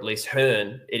like, or at least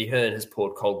Eddie Hearn has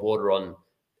poured cold water on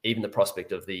even the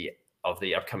prospect of the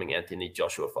upcoming Anthony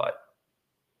Joshua fight.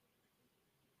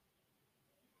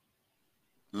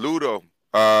 Ludo,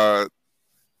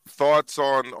 thoughts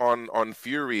on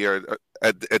Fury?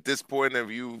 At this point,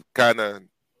 have you kind of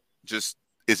just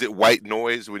is it white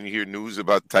noise when you hear news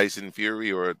about Tyson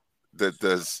Fury, or do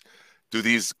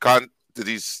these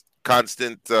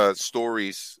constant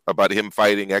stories about him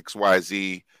fighting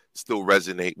XYZ still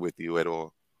resonate with you at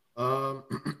all?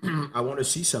 I want to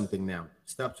see something now.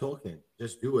 Stop talking.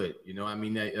 Just do it. You know, I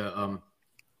mean, that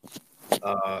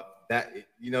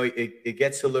it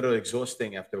gets a little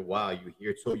exhausting after a while. You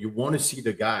hear, so you want to see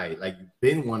the guy, like you've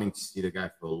been wanting to see the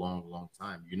guy for a long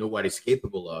time. You know what he's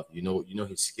capable of. You know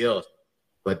his skills,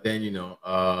 but then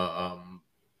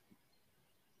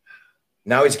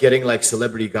now it's getting like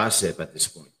celebrity gossip at this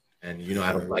point. And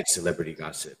I don't like celebrity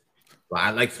gossip. But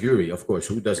I like Fury, of course.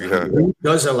 Who doesn't? Yeah. Who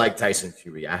doesn't like Tyson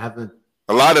Fury? I haven't.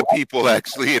 A lot of people,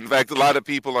 actually. In fact, a lot of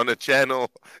people on the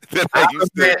channel that I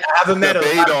used to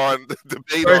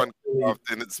debate on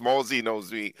often. And Smallsy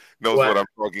knows what I'm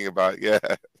talking about. Yeah.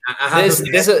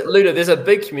 Ludo, there's a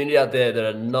big community out there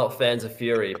that are not fans of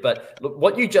Fury. But look,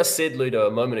 what you just said, Ludo,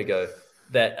 a moment ago,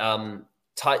 that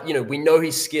we know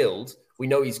he's skilled, we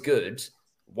know he's good.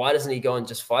 Why doesn't he go and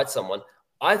just fight someone?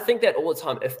 I think that all the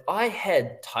time. If I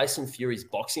had Tyson Fury's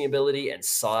boxing ability and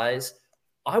size,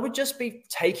 I would just be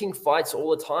taking fights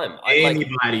all the time.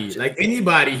 Anybody.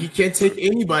 He can't take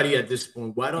anybody at this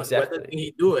point. Why doesn't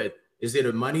he do it? Is it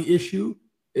a money issue?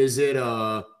 Is he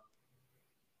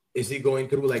going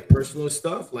through like personal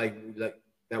stuff like that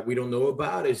we don't know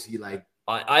about? Is he like?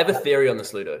 I have a theory on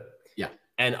this, Ludo. Yeah,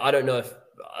 and I don't know if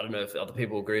other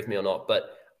people agree with me or not,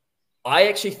 but I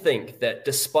actually think that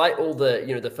despite all the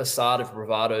the facade of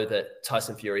bravado that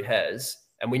Tyson Fury has.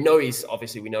 And we know he's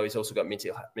also got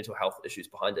mental health issues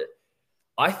behind it.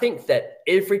 I think that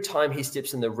every time he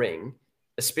steps in the ring,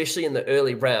 especially in the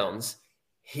early rounds,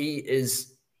 he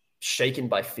is shaken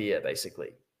by fear, basically.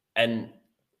 And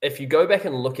if you go back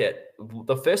and look at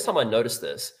the first time I noticed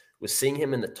this was seeing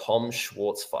him in the Tom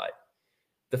Schwartz fight.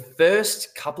 The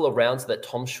first couple of rounds of that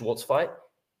Tom Schwartz fight,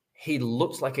 he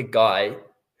looked like a guy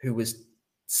who was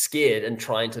scared and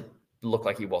trying to look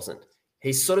like he wasn't.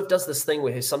 He sort of does this thing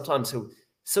where he'll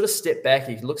sort of step back.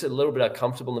 He looks a little bit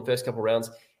uncomfortable in the first couple of rounds,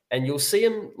 and you'll see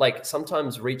him like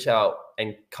sometimes reach out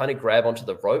and kind of grab onto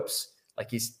the ropes,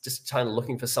 like he's just kind of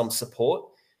looking for some support.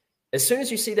 As soon as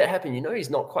you see that happen,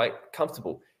 he's not quite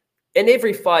comfortable. In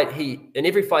every fight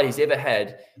he's ever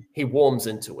had, he warms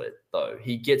into it though.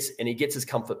 He gets his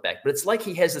comfort back, but it's like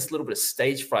he has this little bit of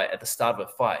stage fright at the start of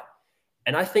a fight.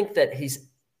 And I think that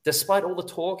despite all the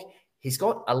talk, he's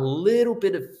got a little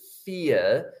bit of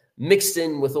fear mixed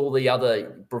in with all the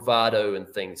other bravado and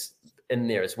things in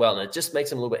there as well. And it just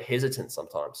makes him a little bit hesitant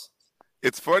sometimes.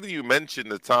 It's funny you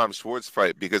mentioned the Tom Schwartz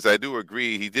fight, because I do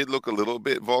agree he did look a little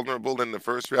bit vulnerable in the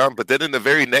first round, but then in the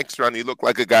very next round, he looked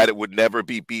like a guy that would never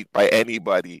be beat by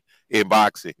anybody in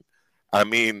boxing. I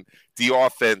mean, the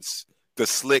offense, the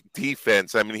slick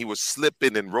defense, I mean, he was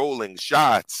slipping and rolling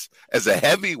shots as a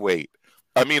heavyweight.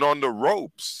 I mean, on the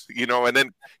ropes, and then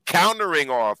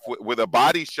countering off with a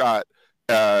body shot.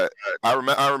 I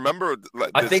remember.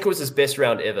 I think it was his best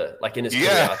round ever. Like in his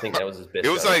career, I think that was his best.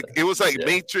 It was like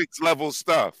Matrix level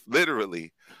stuff,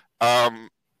 literally.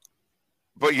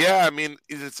 But yeah, I mean,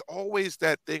 it's always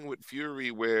that thing with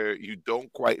Fury where you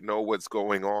don't quite know what's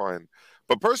going on.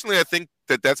 But personally, I think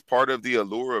that's part of the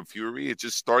allure of Fury. It's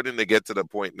just starting to get to the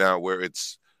point now where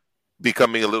it's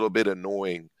becoming a little bit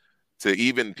annoying to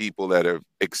even people that are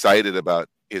excited about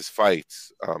his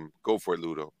fights. Go for it,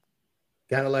 Ludo.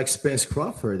 Kind of like Spence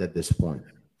Crawford at this point.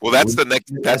 Well, that's the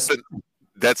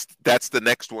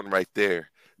next one right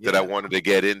there that I wanted to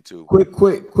get into. Quick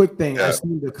thing. I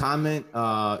seen the comment,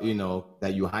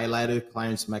 that you highlighted,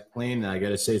 Clarence McLean. And I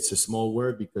gotta say it's a small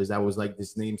word because I was like,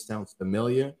 this name sounds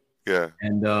familiar. Yeah.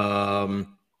 And I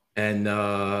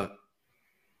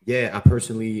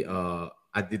personally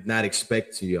I did not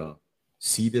expect to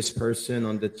see this person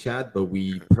on the chat, but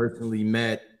we personally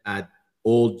met at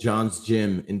Old John's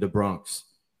Gym in the Bronx.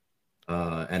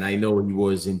 And I know he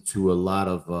was into a lot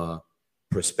of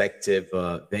prospective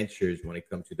ventures when it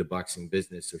comes to the boxing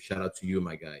business. So shout out to you,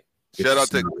 my guy. Shout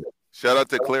out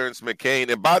to Clarence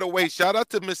McCain. And by the way, shout out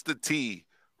to Mr. T,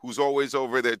 who's always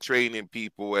over there training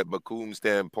people at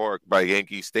McCombstan Park by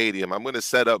Yankee Stadium. I'm going to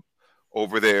set up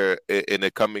over there in the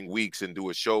coming weeks and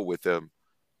do a show with him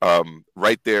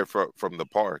right there from the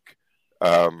park.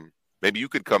 Maybe you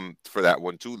could come for that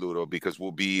one too, Ludo, because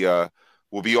we'll be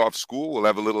off school. We'll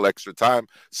have a little extra time.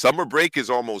 Summer break is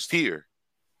almost here.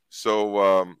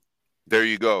 So there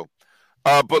you go.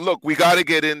 But look, we got to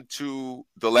get into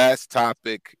the last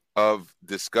topic of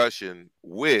discussion,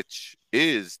 which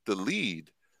is the lead.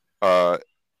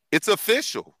 It's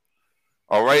official.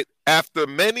 All right. After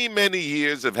many, many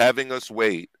years of having us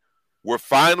wait, we're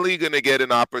finally going to get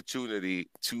an opportunity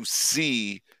to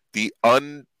see the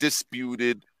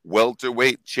undisputed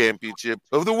welterweight championship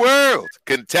of the world,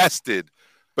 contested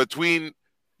between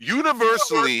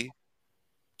universally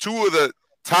two of the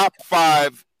top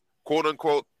 5,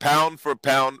 quote-unquote,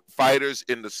 pound-for-pound fighters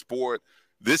in the sport.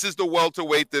 This is the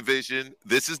welterweight division.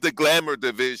 This is the glamour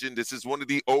division. This is one of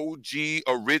the OG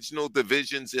original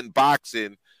divisions in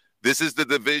boxing. This is the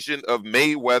division of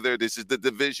Mayweather. This is the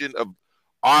division of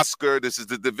Oscar. This is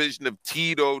the division of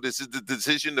Tito. This is the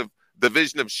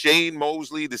division of Shane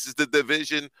Mosley. This is the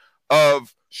division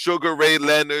of Sugar Ray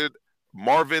Leonard, not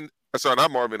Marvin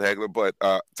Hagler, but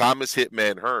Thomas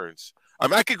Hitman Hearns. I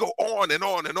mean, I could go on and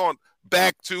on and on,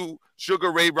 back to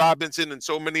Sugar Ray Robinson and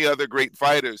so many other great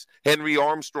fighters. Henry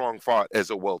Armstrong fought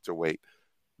as a welterweight.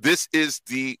 This is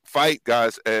the fight,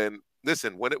 guys. And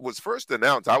listen, when it was first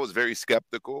announced, I was very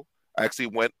skeptical. I actually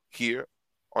went here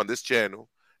on this channel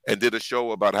and did a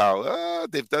show about how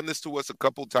they've done this to us a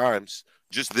couple times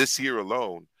just this year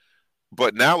alone.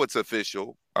 But now it's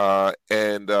official.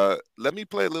 And let me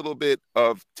play a little bit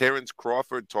of Terrence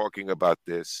Crawford talking about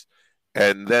this.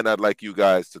 And then I'd like you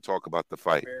guys to talk about the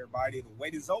fight. Everybody, the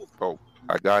wait is over. Oh,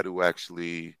 I got to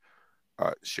actually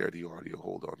share the audio.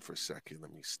 Hold on for a second.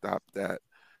 Let me stop that.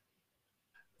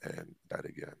 And that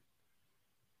again.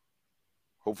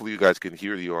 Hopefully you guys can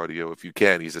hear the audio. If you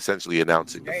can, he's essentially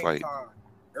announcing the fight.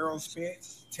 Errol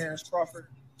Spence, Terrence Crawford,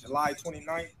 July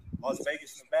 29th, Las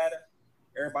Vegas, Nevada.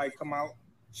 Everybody come out,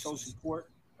 show support,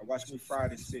 and watch me fry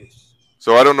this fish.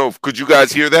 So I don't know. Could you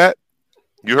guys hear that?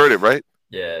 You heard it, right?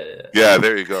 Yeah,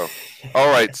 there you go.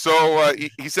 All right. So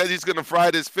he said he's going to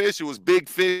fry this fish. It was big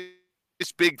fish.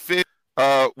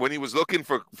 When he was looking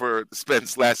for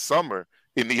Spence last summer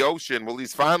in the ocean, well,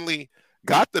 he's finally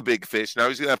got the big fish. Now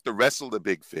he's going to have to wrestle the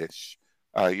big fish.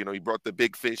 He brought the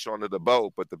big fish onto the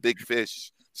boat, but the big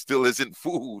fish still isn't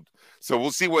food. So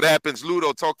we'll see what happens.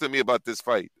 Ludo, talk to me about this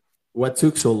fight. What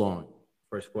took so long?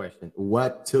 First question.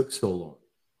 What took so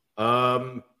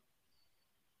long?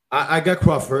 I got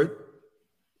Crawford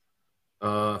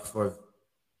for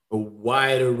a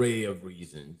wide array of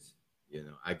reasons.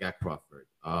 I got Crawford.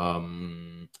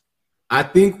 I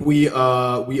think we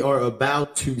are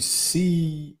about to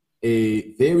see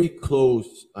a very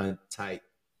close and tight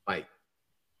fight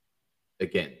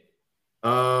again.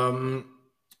 I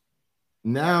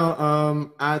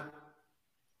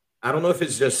don't know if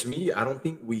it's just me. I don't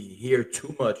think we hear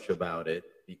too much about it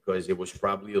because it was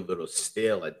probably a little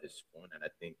stale at this point. And I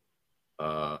think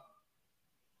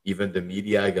even the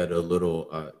media got a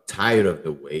little tired of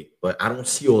the wait. But I don't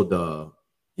see all the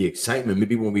excitement.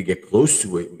 Maybe when we get close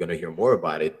to it, we're going to hear more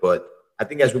about it. But I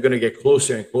think as we're going to get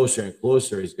closer and closer and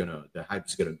closer, the hype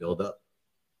is going to build up.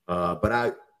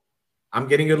 But I'm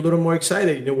getting a little more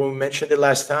excited. When we mentioned it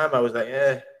last time, I was like,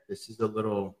 this is a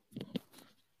little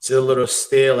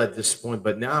stale at this point.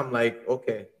 But now I'm like,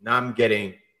 okay, now I'm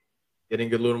getting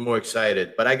a little more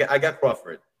excited. But I got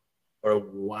Crawford for a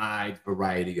wide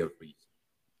variety of reasons.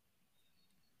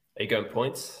 Are you going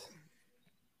points?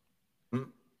 Are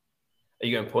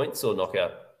you going points or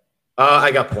knockout?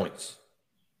 I got points.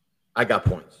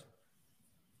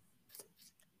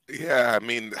 Yeah, I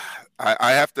mean,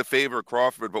 I have to favor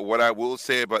Crawford, but what I will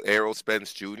say about Errol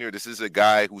Spence Jr., this is a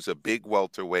guy who's a big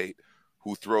welterweight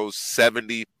who throws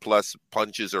 70-plus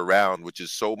punches around, which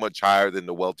is so much higher than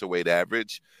the welterweight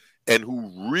average, and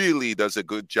who really does a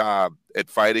good job at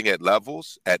fighting at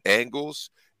levels, at angles,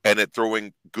 and at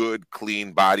throwing good,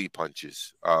 clean body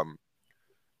punches.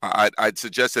 I'd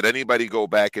suggest that anybody go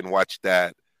back and watch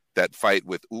that fight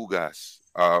with Ugas.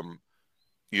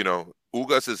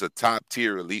 Ugas is a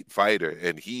top-tier elite fighter,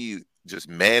 and he just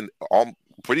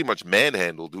pretty much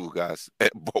manhandled Ugas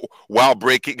while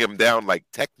breaking him down, like,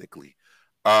 technically.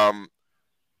 So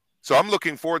I'm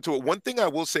looking forward to it. One thing I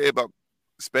will say about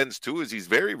Spence, too, is he's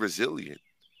very resilient.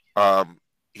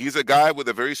 He's a guy with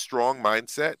a very strong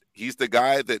mindset. He's the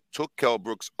guy that took Kell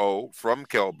Brook's from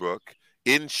Kell Brook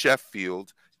in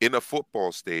Sheffield in a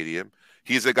football stadium.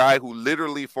 He's a guy who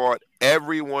literally fought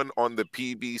everyone on the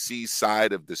PBC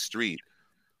side of the street.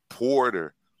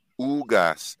 Porter,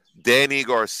 Ugas, Danny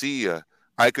Garcia.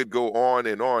 I could go on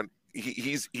and on.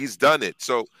 He's done it.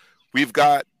 So we've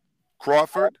got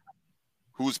Crawford,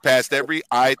 who's passed every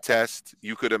eye test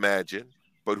you could imagine,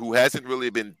 but who hasn't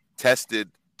really been tested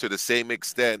to the same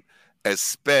extent as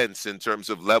Spence in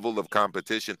terms of level of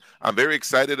competition. I'm very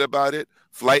excited about it.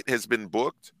 Flight has been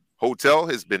booked. Hotel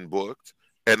has been booked.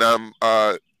 And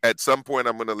at some point,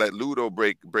 I'm going to let Ludo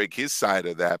break his side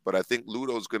of that. But I think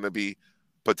Ludo's going to be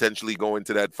potentially going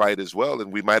to that fight as well.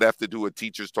 And we might have to do a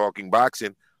Teachers Talking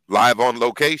Boxing live on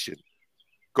location.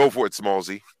 Go for it,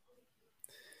 Smallsy.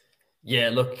 Yeah,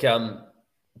 look,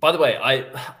 By the way,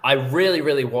 I really,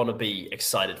 really want to be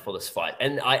excited for this fight.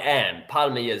 And I am. Part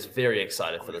of me is very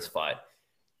excited for this fight.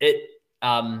 It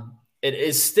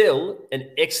is still an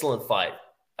excellent fight.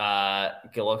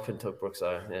 Golovkin took Brooks.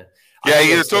 Yeah. Yeah,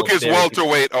 he took his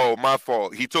welterweight. Oh, my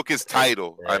fault. He took his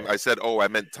title. Yeah. I said, I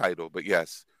meant title, but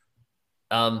yes.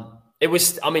 It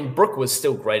was, Brook was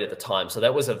still great at the time. So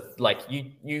that was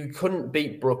you couldn't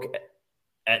beat Brook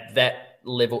at that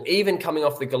level, even coming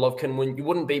off the Golovkin win. You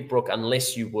wouldn't beat Brook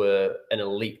unless you were an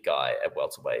elite guy at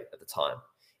welterweight at the time.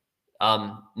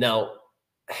 Now,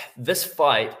 this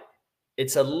fight,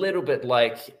 it's a little bit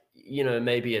like,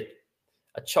 maybe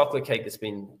a chocolate cake that's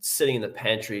been sitting in the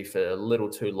pantry for a little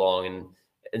too long, and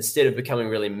instead of becoming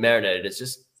really marinated, it's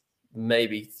just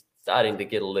maybe starting to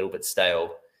get a little bit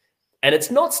stale. And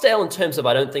it's not stale in terms of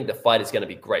I don't think the fight is going to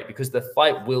be great, because the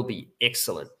fight will be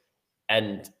excellent.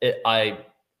 And I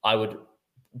would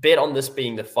bet on this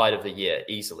being the fight of the year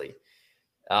easily.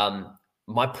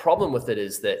 My problem with it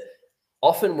is that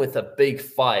often with a big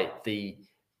fight, the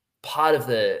part of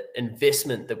the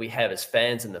investment that we have as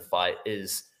fans in the fight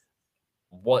is,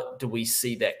 what do we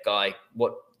see that guy,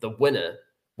 what the winner,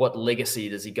 what legacy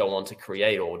does he go on to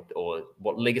create, or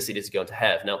what legacy does he go on to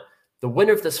have? Now, the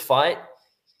winner of this fight,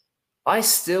 I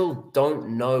still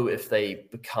don't know if they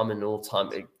become an all-time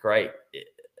great,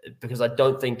 because I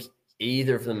don't think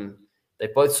either of them, they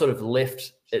both sort of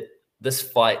left this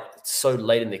fight so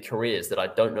late in their careers that I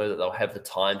don't know that they'll have the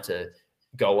time to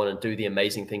go on and do the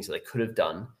amazing things that they could have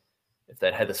done if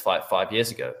they'd had this fight 5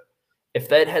 years ago. If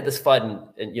they'd had this fight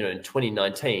in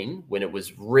 2019, when it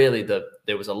was really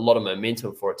there was a lot of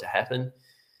momentum for it to happen.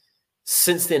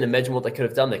 Since then, imagine what they could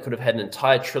have done. They could have had an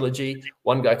entire trilogy.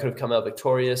 One guy could have come out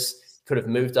victorious, could have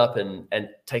moved up and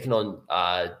taken on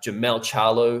Jamel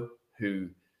Charlo, who,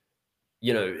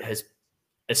 has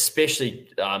especially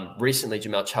recently,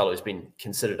 Jamel Charlo has been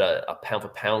considered a pound for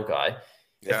pound guy.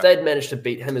 Yeah. If they'd managed to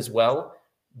beat him as well,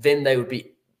 then they would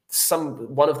be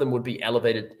one of them would be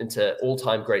elevated into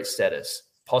all-time great status,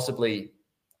 possibly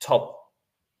top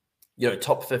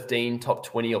 15, top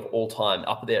 20 of all time,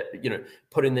 up there,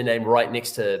 putting their name right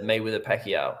next to Mayweather,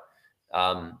 Pacquiao.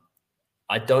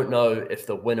 I don't know if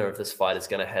the winner of this fight is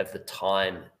going to have the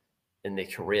time in their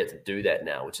career to do that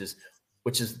now, which is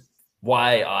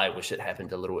why I wish it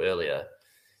happened a little earlier.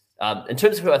 In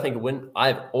terms of who I think will win,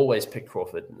 I've always picked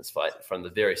Crawford in this fight from the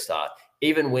very start,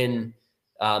 even when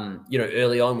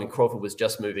early on when Crawford was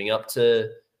just moving up to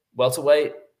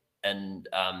welterweight, and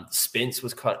Spence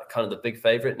was kind of the big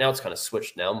favorite. Now it's kind of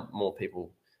switched. Now more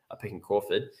people are picking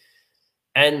Crawford.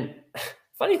 And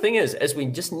funny thing is, as we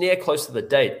just near close to the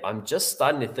date, I'm just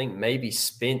starting to think maybe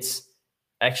Spence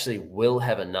actually will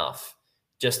have enough.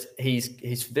 Just he's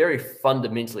very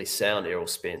fundamentally sound, Errol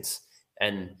Spence,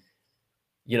 and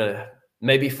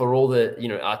maybe for all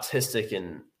the artistic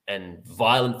and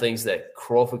violent things that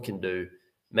Crawford can do,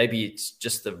 maybe it's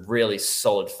just the really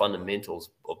solid fundamentals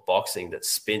of boxing that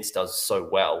Spence does so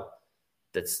well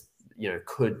that's,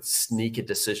 could sneak a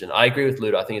decision. I agree with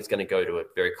Ludo. I think it's going to go to a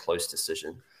very close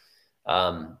decision.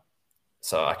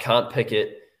 So I can't pick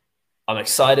it. I'm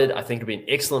excited. I think it'll be an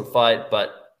excellent fight,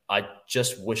 but I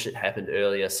just wish it happened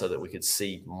earlier so that we could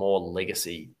see more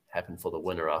legacy happen for the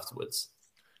winner afterwards.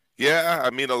 Yeah,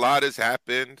 a lot has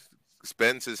happened.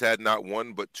 Spence has had not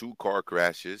one but two car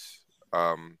crashes.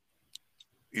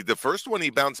 The first one, he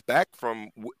bounced back from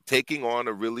taking on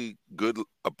a really good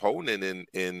opponent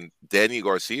in Danny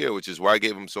Garcia, which is why I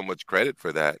gave him so much credit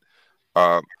for that.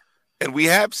 And we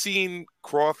have seen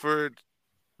Crawford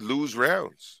lose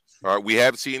rounds. We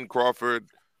have seen Crawford,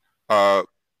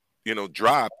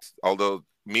 dropped, although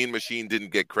Mean Machine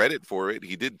didn't get credit for it.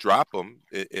 He did drop him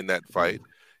in that fight.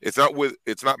 It's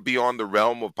not beyond the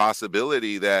realm of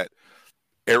possibility that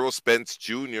Errol Spence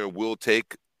Jr. will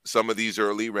take some of these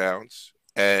early rounds,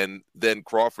 and then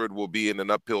Crawford will be in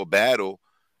an uphill battle,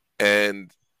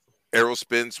 and Errol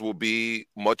Spence will be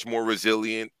much more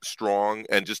resilient, strong,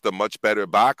 and just a much better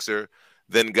boxer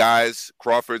than guys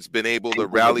Crawford's been able to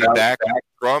rally back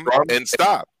from and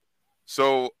stop.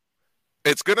 So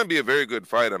it's going to be a very good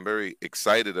fight. I'm very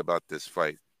excited about this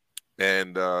fight.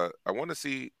 And I want to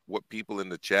see what people in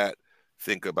the chat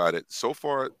think about it. So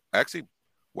far, actually,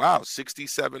 wow,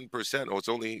 67%. Oh, it's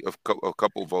only a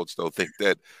couple votes, though, think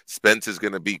that Spence is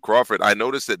going to beat Crawford. I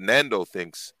noticed that Nando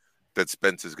thinks that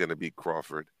Spence is going to beat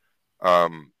Crawford.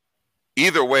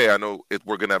 Either way, I know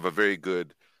we're going to have a very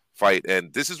good fight.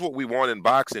 And this is what we want in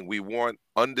boxing. We want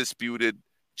undisputed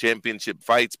championship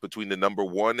fights between the number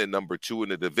 1 and number 2 in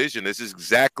the division. This is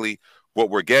exactly what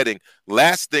we're getting.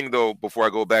 Last thing, though, before I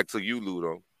go back to you,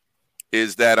 Ludo,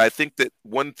 is that I think that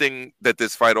one thing that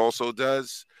this fight also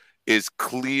does is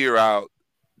clear out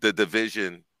the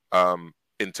division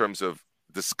in terms of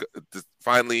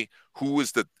finally who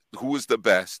is the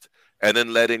best, and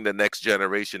then letting the next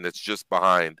generation that's just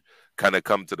behind kind of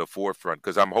come to the forefront.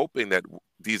 Because I'm hoping that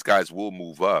these guys will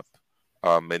move up.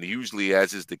 And usually,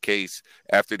 as is the case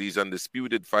after these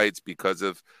undisputed fights, because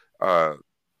of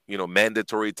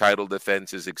mandatory title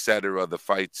defenses, etc., the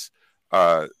fights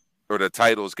or the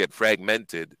titles get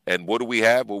fragmented. And what do we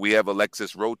have? Well, we have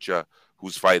Alexis Rocha,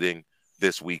 who's fighting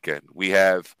this weekend. We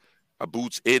have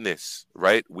Boots Ennis,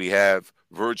 right? We have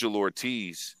Virgil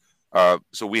Ortiz.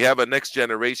 So we have a next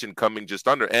generation coming just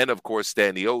under, and of course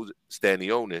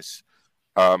Stanionis.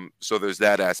 So there's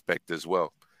that aspect as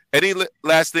well. Any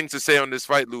last things to say on this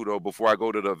fight, Ludo, before I go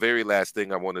to the very last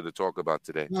thing I wanted to talk about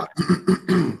today?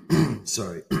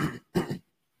 Sorry.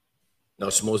 No,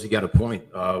 Smolsy got a point.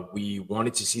 We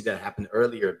wanted to see that happen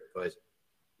earlier, but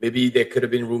maybe there could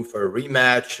have been room for a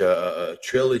rematch, a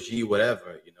trilogy,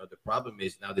 whatever. The problem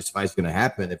is now this fight's going to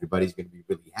happen. Everybody's going to be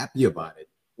really happy about it.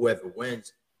 Whoever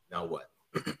wins, now what?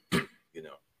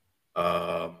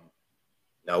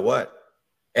 Now what?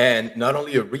 And not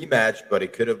only a rematch, but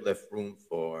it could have left room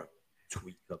for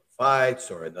tweak-up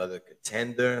fights or another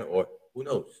contender, or who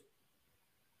knows?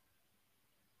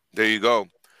 There you go.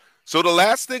 So the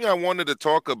last thing I wanted to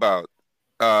talk about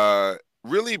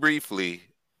really briefly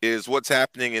is what's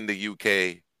happening in the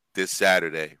UK this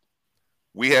Saturday.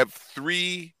 We have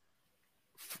 3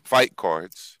 fight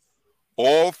cards,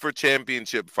 all for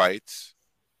championship fights,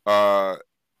 all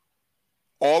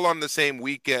on the same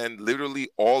weekend, literally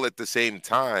all at the same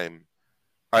time.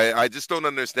 I just don't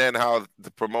understand how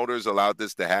the promoters allowed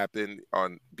this to happen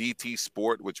on BT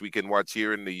Sport, which we can watch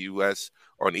here in the U.S.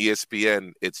 on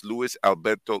ESPN. It's Luis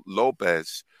Alberto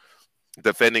Lopez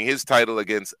defending his title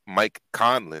against Mike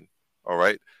Conlon. All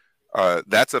right.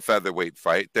 That's a featherweight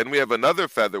fight. Then we have another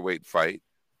featherweight fight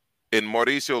in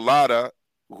Mauricio Lara,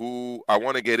 who I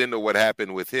want to get into what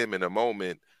happened with him in a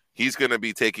moment. He's going to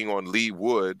be taking on Lee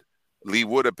Wood. Lee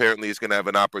Wood apparently is going to have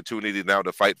an opportunity now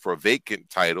to fight for a vacant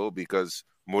title because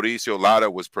Mauricio Lara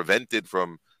was prevented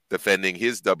from defending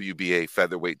his WBA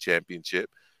featherweight championship.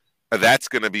 That's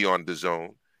going to be on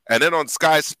DAZN. And then on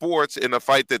Sky Sports, in a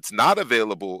fight that's not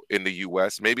available in the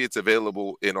U.S., maybe it's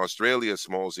available in Australia,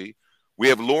 Smallsy, we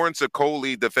have Lawrence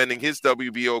Okoli defending his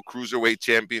WBO cruiserweight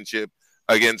championship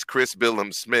against Chris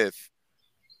Billum-Smith.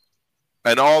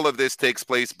 And all of this takes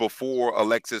place before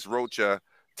Alexis Rocha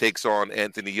takes on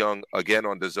Anthony Young again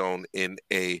on DAZN in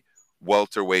a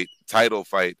welterweight title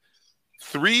fight.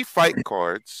 3 fight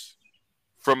cards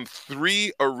from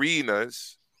 3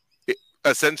 arenas,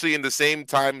 essentially in the same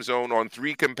time zone on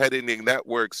 3 competing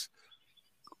networks.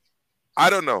 I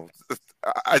don't know.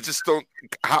 I just don't.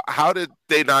 How did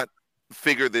they not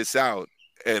figure this out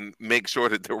and make sure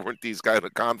that there weren't these kind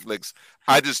of conflicts?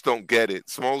 I just don't get it.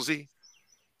 Smolsy?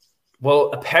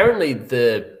 Well, apparently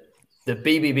the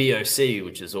BBBOC,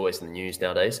 which is always in the news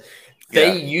nowadays,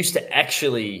 they used to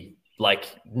actually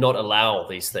not allow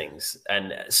these things.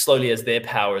 And slowly as their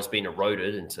power has been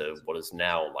eroded into what is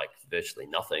now virtually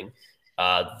nothing,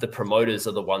 the promoters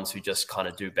are the ones who just kind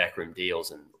of do backroom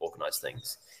deals and organize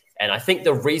things. And I think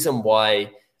the reason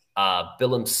why the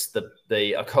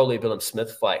Okoli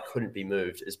Billum-Smith fight couldn't be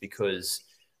moved is because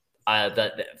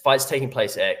the fight's taking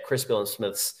place at Chris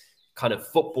Billum-Smith's kind of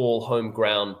football home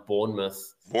ground,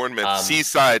 Bournemouth,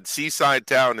 seaside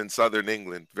town in southern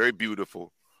England. Very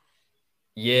beautiful.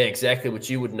 Yeah, exactly. Which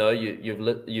you would know. You've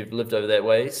lived over that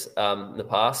ways in the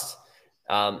past.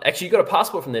 Actually, you got a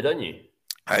passport from there, don't you?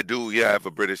 I do. Yeah, I have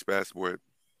a British passport.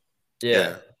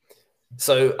 Yeah.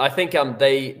 So I think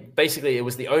it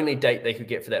was the only date they could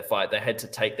get for that fight. They had to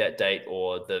take that date,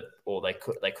 or they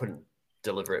couldn't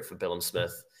deliver it for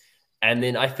Billum-Smith. And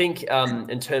then I think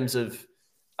in terms of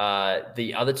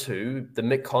the other 2, the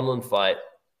Mick Conlon fight,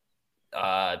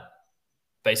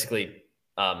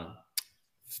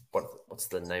 what's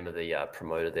the name of the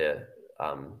promoter there?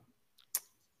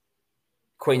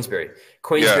 Queensberry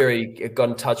got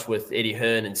in touch with Eddie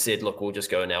Hearn and said, look, we'll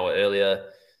just go an hour earlier.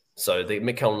 So the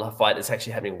Mick Conlon fight is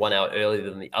actually happening 1 hour earlier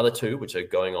than the other 2, which are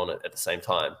going on at the same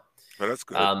time. Oh, that's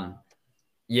good.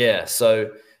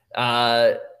 So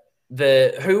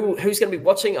who's going to be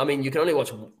watching? I mean, you can only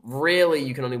watch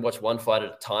one fight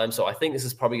at a time. So I think this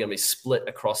is probably going to be split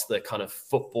across the kind of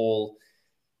football,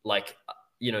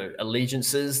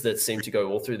 allegiances that seem to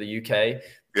go all through the UK.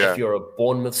 Yeah. If you're a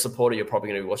Bournemouth supporter, you're probably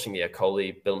going to be watching the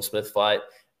Okoli Billum-Smith fight.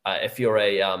 If you're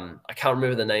I can't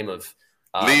remember the name of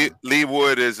Lee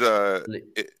Wood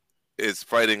is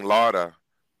fighting Lara,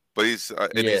 but he's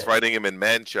fighting him in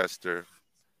Manchester.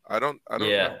 I don't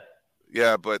know.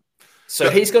 Yeah, but So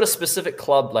he's got a specific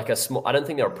club, like a small. I don't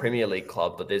think they're a Premier League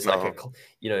club, but there's like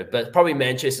but probably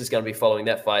Manchester's going to be following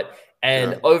that fight.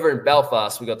 And over in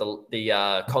Belfast, we got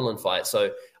the Conlon fight.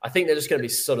 So I think they're just going to be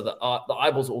sort of the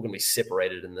eyeballs are all going to be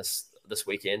separated in this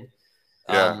weekend.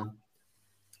 Yeah.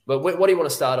 But what do you want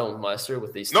to start on, Maestro,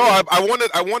 with these? No, I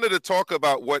wanted to talk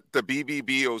about what the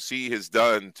BBBOC has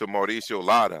done to Mauricio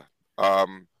Lara.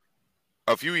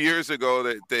 A few years ago,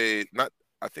 I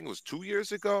think it was 2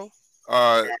 years ago.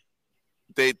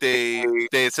 They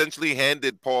essentially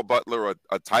handed Paul Butler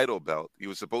a title belt. He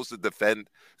was supposed to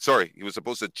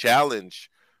challenge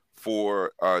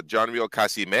for Jonriel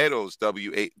Casimero's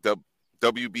WBO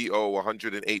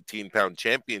 118-pound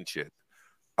championship.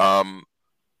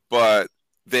 But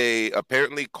they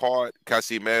apparently caught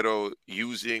Casimero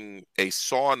using a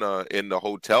sauna in the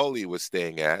hotel he was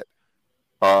staying at.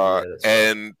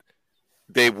 And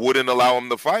they wouldn't allow him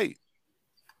to fight.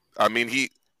 I mean, he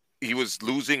was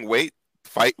losing weight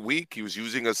fight week. He was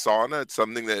using a sauna. It's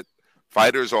something that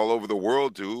fighters all over the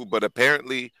world do, but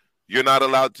apparently you're not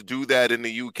allowed to do that in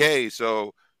the UK.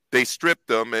 So they stripped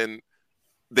him, and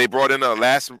they brought in a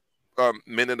last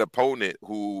minute opponent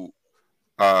who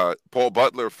Paul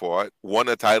Butler fought, won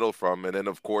a title from, and then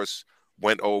of course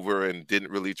went over and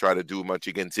didn't really try to do much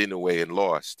against Inoue and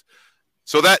lost.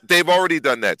 So that they've already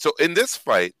done that. So in this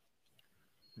fight,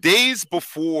 days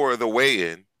before the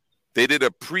weigh-in, they did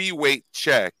a pre-weight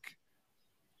check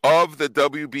of the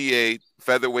WBA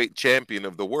featherweight champion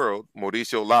of the world,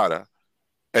 Mauricio Lara.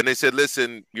 And they said,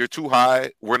 listen, you're too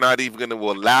high. We're not even going to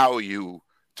allow you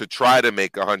to try to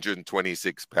make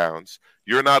 126 pounds.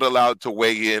 You're not allowed to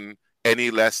weigh in any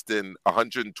less than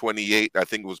 128. I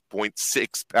think it was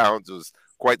 0.6 pounds. It was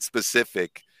quite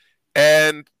specific.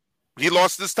 And he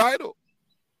lost his title.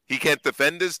 He can't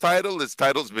defend his title. His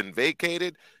title's been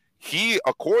vacated. He,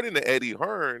 according to Eddie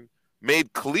Hearn,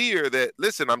 made clear that,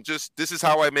 listen, this is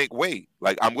how I make weight.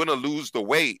 Like, I'm going to lose the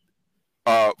weight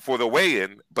for the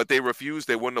weigh-in, but they refused.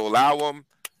 They wouldn't allow him.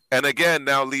 And again,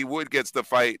 now Lee Wood gets the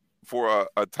fight for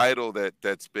a title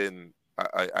that's been,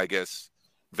 I guess,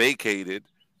 vacated,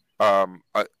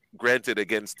 granted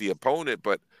against the opponent.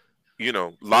 But,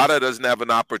 Lara doesn't have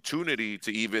an opportunity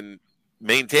to even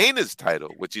maintain his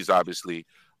title, which he's obviously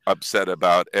upset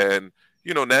about. And,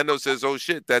 Nando says, oh,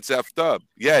 shit, that's effed up.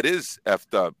 Yeah, it is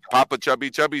effed up. Papa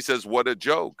Chubby says, what a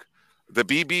joke. The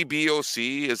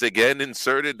BBBOC has again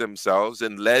inserted themselves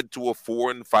and led to a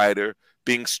foreign fighter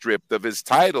being stripped of his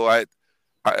title. I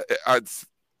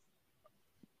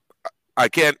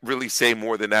can't really say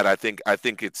more than that. I think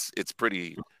it's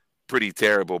pretty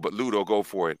terrible. But Ludo, go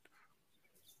for it.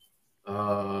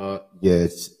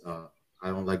 Yes. I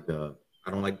don't like the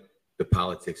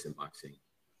politics in boxing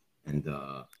and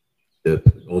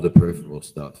all the peripheral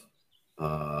stuff.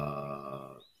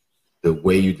 The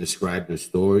way you describe the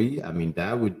story, I mean,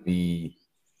 that would be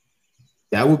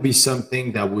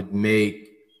something that would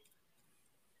make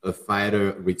a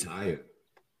fighter retire.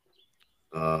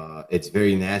 It's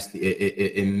very nasty.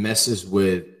 It messes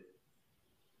with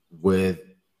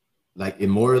like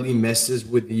immorally messes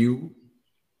with you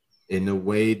in a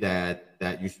way that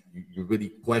you really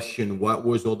question what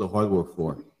was all the hard work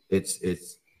for. It's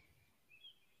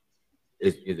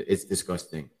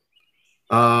disgusting.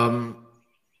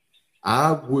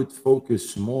 I would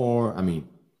focus more. I mean,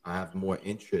 I have more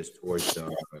interest towards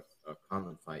a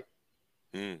Conlon fight.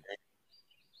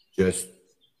 Just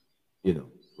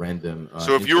random.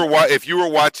 So if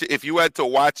you had to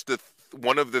watch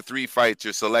one of the three fights,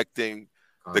 you're selecting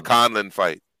the Conlon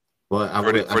fight for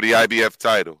the IBF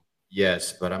title.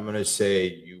 Yes, but I'm gonna say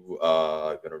you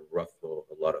are gonna ruffle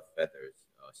a lot of feathers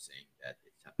saying that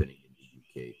it's happening in the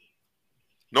UK.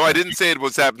 No, I didn't say it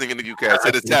was happening in the UK. I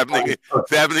said it's happening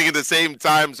in the same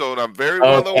time zone. I'm very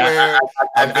well aware.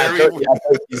 I'm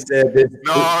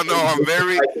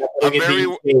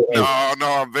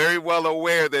very well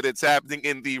aware that it's happening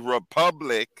in the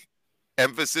Republic.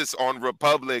 Emphasis on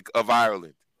Republic of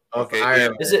Ireland. Okay.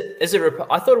 Is it?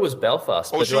 I thought it was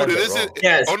Belfast. Oh, sure. It isn't.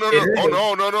 Yes. Oh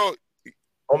no.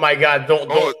 Oh my God! Don't.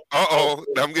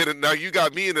 Now you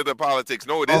got me into the politics.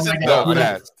 No, it isn't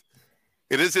Belfast.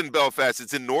 It is in Belfast.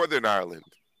 It's in Northern Ireland.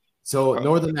 So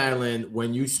Northern Ireland,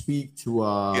 when you speak to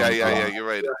you're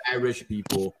right. Irish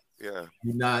people, do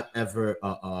not ever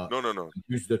no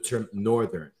use the term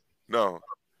Northern. No,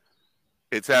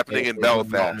 it's happening in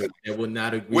Belfast. They will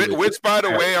not agree. Which, by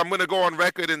the way, I'm going to go on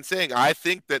record and saying I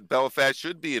think that Belfast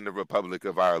should be in the Republic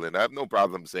of Ireland. I have no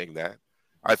problem saying that.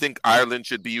 I think Ireland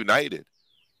should be united.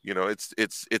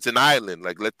 It's an island.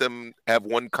 Like, let them have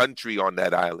one country on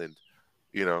that island.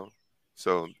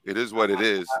 So it is what it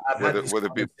is. I've had these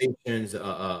conversations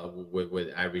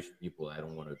with Irish people. I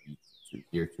don't want to be to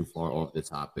veer too far off the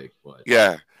topic, but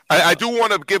yeah, I do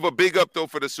want to give a big up though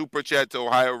for the super chat to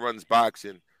Ohio Runs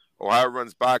Boxing. Ohio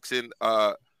Runs Boxing.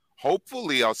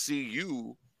 Hopefully, I'll see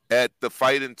you at the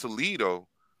fight in Toledo,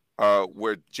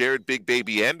 where Jared Big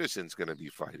Baby Anderson's going to be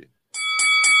fighting.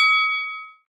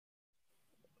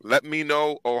 Let me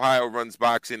know, Ohio Runs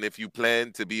Boxing, if you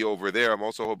plan to be over there. I'm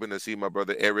also hoping to see my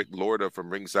brother Eric Lorda from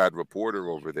Ringside Reporter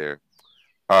over there.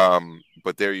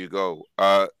 But there you go.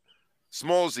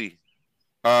 Smallsy,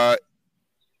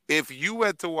 if you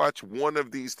had to watch one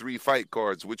of these 3 fight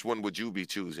cards, which one would you be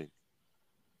choosing?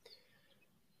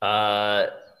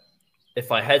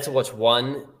 If I had to watch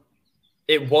one,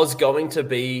 it was going to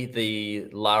be the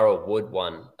Lara Wood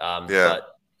one.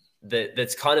 But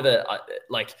that's kind of a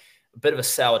bit of a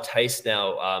sour taste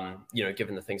now,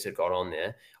 given the things that got on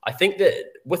there. I think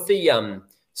that with the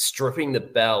stripping the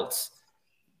belts,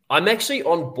 I'm actually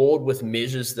on board with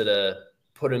measures that are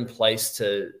put in place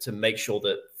to make sure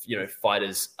that,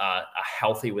 fighters are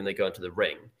healthy when they go into the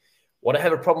ring. What I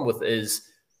have a problem with is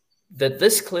that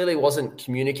this clearly wasn't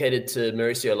communicated to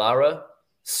Mauricio Lara.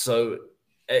 So,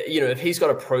 if he's got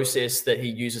a process that he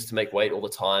uses to make weight all the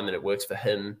time and it works for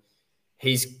him,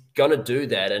 he's going to do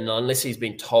that. And unless he's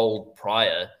been told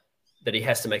prior that he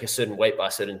has to make a certain weight by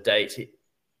a certain date,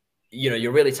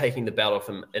 you're really taking the belt off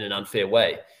him in an unfair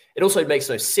way. It also makes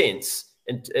no sense.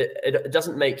 And it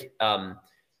doesn't make,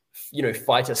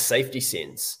 fighter safety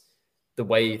sense the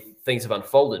way things have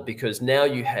unfolded, because now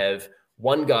you have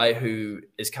one guy who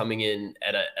is coming in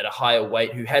at a higher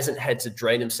weight, who hasn't had to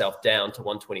drain himself down to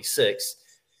 126.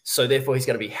 So therefore he's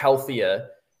going to be healthier.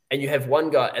 And you have one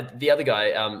guy, the other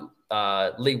guy,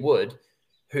 Lee Wood,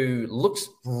 who looks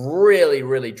really,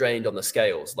 really drained on the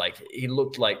scales. Like he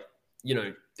looked like,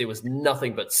 there was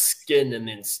nothing but skin, and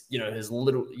then, his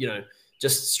little,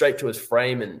 just straight to his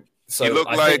frame. And so he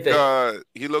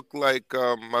looked like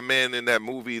my man in that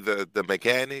movie, the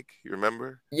Mechanic. You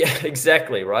remember? Yeah,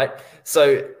 exactly. Right.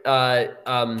 So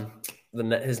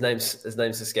his name's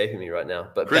escaping me right now.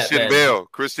 But Christian Bale.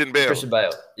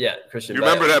 Yeah, Christian. You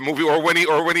remember that movie, or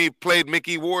when he played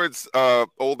Mickey Ward's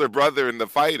older brother in The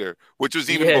Fighter, which was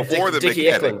even before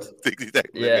Dickie Mechanic.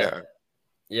 Eklund.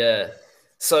 Yeah.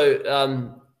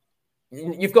 So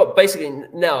you've got basically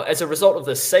now, as a result of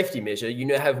this safety measure, you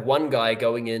now have one guy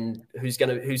going in who's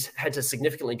had to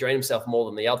significantly drain himself more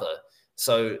than the other.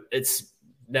 So it's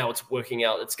working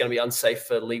out. It's going to be unsafe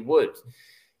for Lee Wood.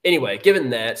 Anyway, given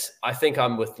that, I think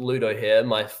I'm with Ludo here.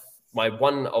 My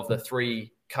one of the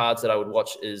 3 cards that I would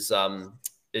watch is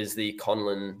the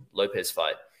Conlon Lopez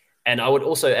fight, and I would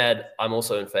also add I'm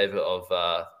also in favor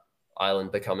of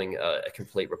Ireland becoming a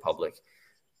complete republic.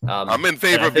 I'm in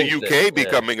favor of the UK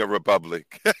becoming a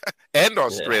republic and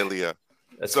Australia.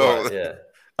 Yeah. That's so right, yeah.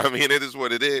 I mean, it is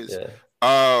what it is.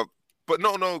 Yeah. But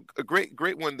no, a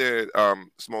great one there,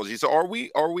 Small G. So are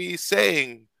we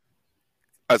saying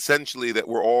essentially that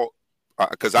we're all,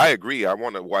 because I agree, I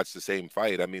want to watch the same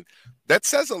fight. I mean, that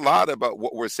says a lot about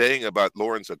what we're saying about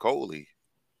Lawrence Okoli.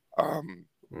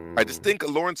 I just think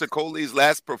Lawrence Okoli's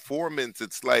last performance,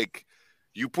 it's like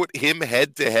you put him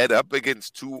head to head up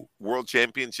against 2 world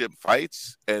championship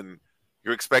fights and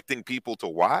you're expecting people to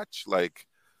watch. Like,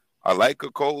 I like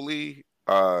Okoli,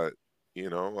 but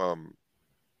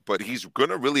he's going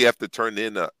to really have to turn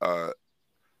in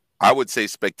I would say,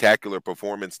 spectacular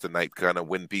performance tonight, kind of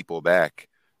win people back.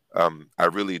 I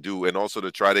really do. And also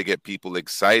to try to get people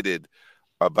excited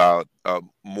about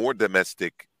more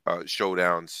domestic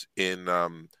showdowns in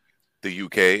the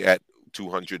UK at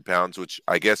 200 pounds, which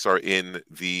I guess are in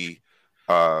the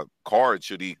card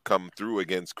should he come through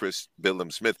against Chris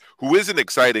Billum Smith, who is an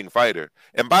exciting fighter.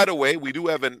 And by the way, we do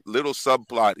have a little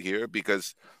subplot here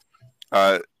because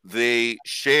they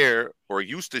share or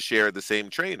used to share the same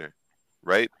trainer,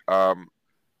 right?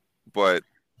 But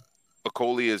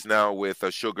Okoli is now with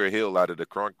Sugar Hill out of the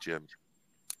Kronk Gym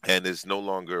and is no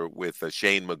longer with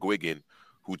Shane McGuigan,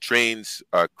 who trains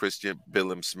Christian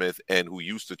Billum Smith and who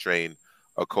used to train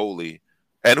Okoli,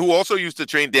 and who also used to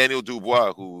train Daniel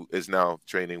Dubois, who is now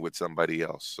training with somebody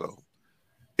else. So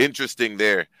interesting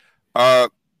there.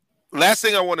 Last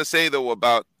thing I want to say, though,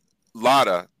 about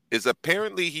Lada is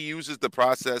apparently he uses the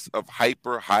process of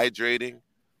hyperhydrating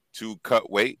to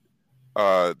cut weight.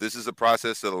 This is a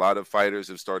process that a lot of fighters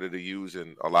have started to use,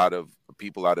 and a lot of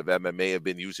people out of MMA have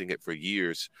been using it for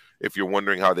years. If you're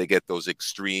wondering how they get those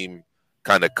extreme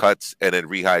kind of cuts and then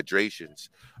rehydrations,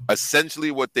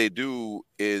 essentially what they do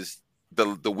is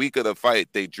the week of the fight,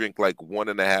 they drink like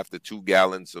 1.5 to 2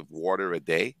 gallons of water a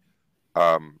day.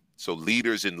 So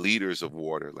liters and liters of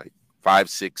water, like 5,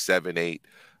 6, 7, 8.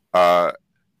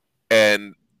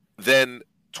 And then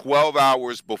 12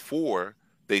 hours before,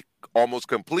 they almost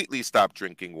completely stop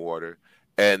drinking water,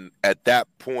 and at that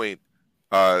point,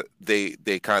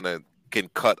 they kind of can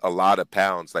cut a lot of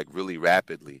pounds like really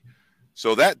rapidly.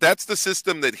 So that's the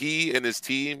system that he and his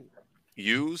team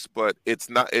use, but it's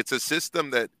not. It's a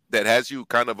system that has you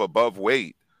kind of above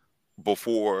weight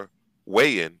before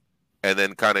weigh-in, and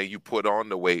then kind of you put on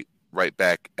the weight right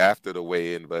back after the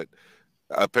weigh-in. But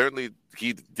apparently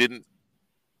he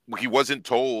wasn't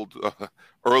told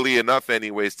early enough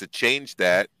anyways to change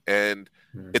that, and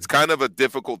it's kind of a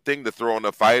difficult thing to throw on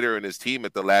a fighter and his team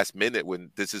at the last minute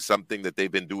when this is something that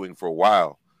they've been doing for a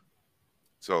while.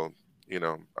 So, I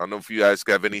don't know if you guys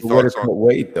have any thoughts on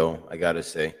weight, though. I gotta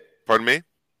say, pardon me.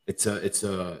 It's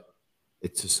a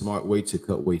smart way to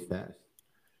cut weight fast.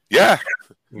 Yeah,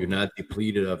 you're not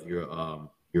depleted of your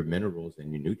minerals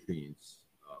and your nutrients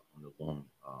on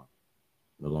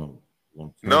the long term.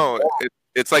 No,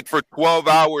 it's like for 12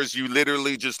 hours you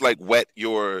literally just like wet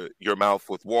your mouth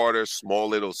with water, small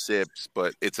little sips,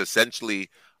 but it's essentially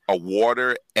a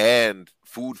water and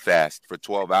food fast for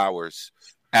 12 hours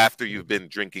after you've been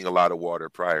drinking a lot of water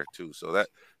prior to. So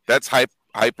that's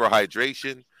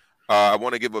hyperhydration. I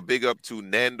want to give a big up to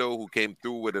Nando, who came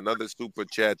through with another super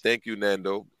chat. Thank you,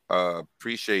 Nando.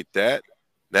 Appreciate that.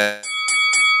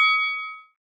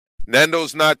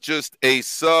 Nando's not just a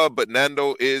sub, but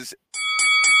Nando is.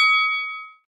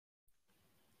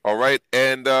 All right,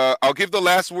 and I'll give the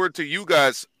last word to you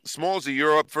guys. Smallsy,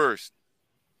 you're up first.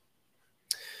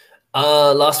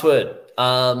 Last word.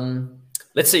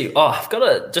 Let's see. Oh, I've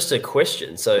got just a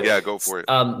question. So yeah, go for it.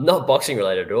 Not boxing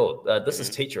related at all. This is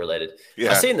teacher related.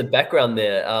 Yeah. I see in the background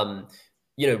there.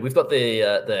 We've got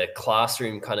the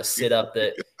classroom kind of set up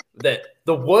that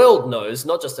the world knows,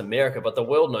 not just America, but the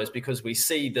world knows, because we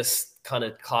see this kind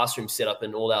of classroom set up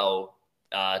in all our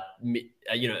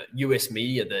US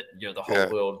media that the whole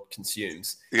world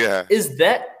consumes. Yeah. Is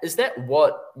that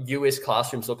what US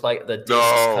classrooms look like? The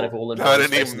desks kind of all in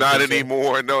not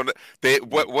anymore. No.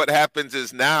 What happens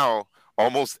is now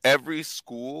almost every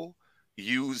school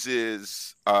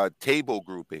uses table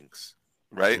groupings,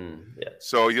 right? Yeah.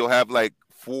 So you'll have like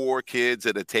 4 kids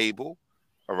at a table,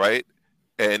 all right?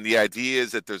 And the idea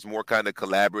is that there's more kind of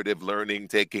collaborative learning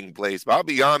taking place. But I'll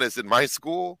be honest, in my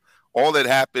school, all that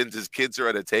happens is kids are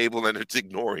at a table and it's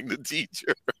ignoring the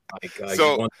teacher. My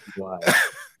God,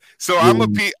 so I'm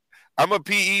a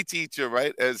PE teacher,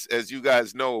 right? As you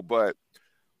guys know, but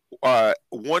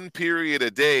one period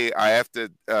a day I have to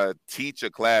teach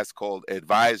a class called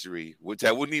advisory, which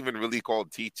I wouldn't even really call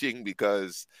teaching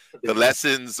because the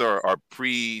lessons are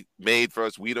pre-made for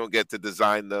us. We don't get to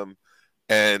design them,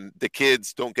 and the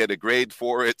kids don't get a grade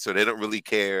for it, so they don't really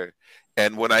care.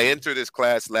 And when I enter this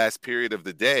class last period of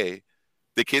the day,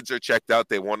 the kids are checked out.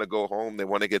 They want to go home. They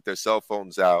want to get their cell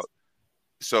phones out.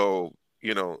 So,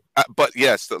 but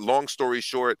yes, the long story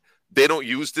short, they don't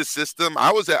use this system.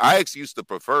 I actually used to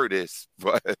prefer this,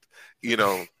 but,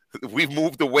 we've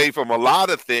moved away from a lot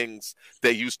of things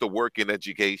that used to work in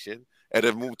education and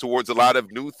have moved towards a lot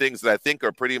of new things that I think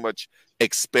are pretty much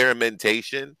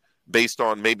experimentation based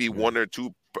on maybe 1 or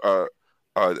 2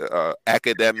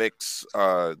 academics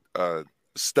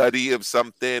study of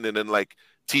something, and then like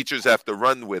teachers have to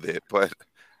run with it. But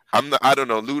I don't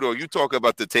know, Ludo, you talk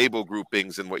about the table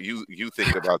groupings and what you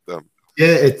think about them.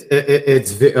 Yeah,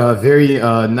 it's very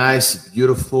nice,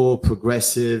 beautiful,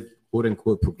 progressive, quote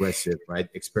unquote progressive, right?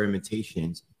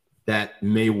 Experimentations that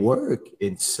may work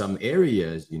in some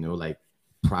areas, like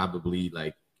probably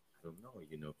like, I don't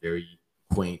know, very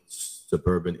quaint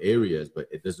suburban areas, but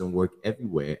it doesn't work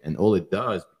everywhere. And all it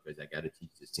does, because I got to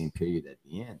teach the same period at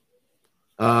the end,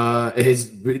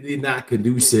 is really not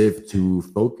conducive to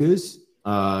focus.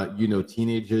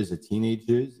 Teenagers are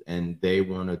teenagers and they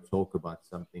want to talk about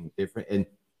something different. And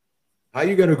how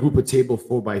you're going to group a table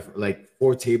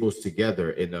 4 tables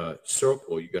together in a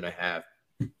circle? You're going to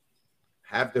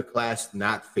have the class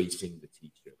not facing the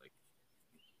teacher. Like,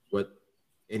 what?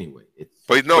 Anyway,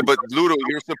 but Ludo,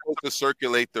 you're supposed to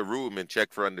circulate the room and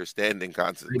check for understanding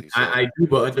constantly. So. I do,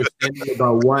 but understanding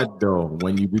about what though?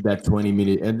 When you do that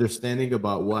 20-minute understanding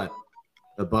about what?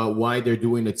 About why they're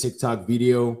doing a TikTok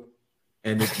video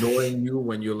and ignoring you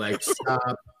when you're like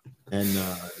stop and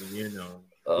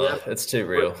it's too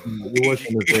real. We work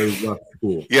in a very rough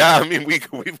school. Yeah, I mean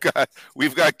we've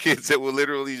got kids that will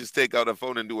literally just take out a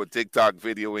phone and do a TikTok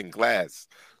video in class.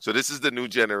 So this is the new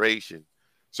generation.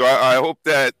 So I hope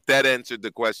that answered the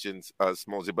questions,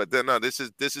 Smolzy. But then no, this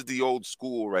is the old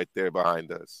school right there behind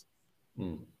us.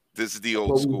 This is the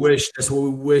old school. That's what we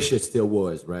wish it still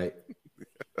was, right?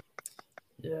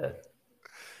 Yeah.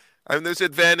 I mean, there's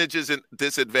advantages and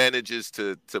disadvantages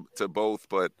to both,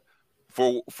 but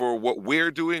for what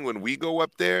we're doing when we go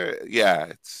up there,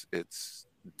 yeah, it's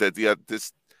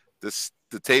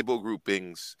the table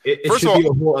groupings. It should be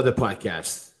a whole other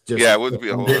podcast. Yeah, it would be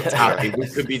a whole other topic. We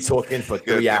could be talking for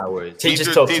 3 hours.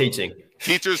 Teachers talk teaching.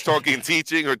 Teachers talking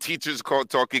teaching, or teachers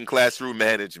talking classroom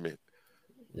management.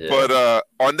 Yeah. But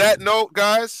on that note,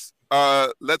 guys,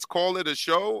 let's call it a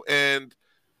show, and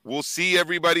we'll see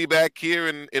everybody back here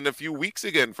in a few weeks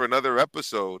again for another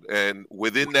episode. And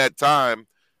within that time,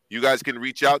 you guys can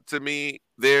reach out to me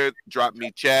there, drop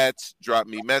me chats, drop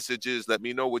me messages, let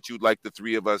me know what you'd like the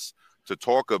three of us to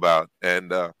talk about.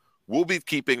 And we'll be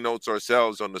keeping notes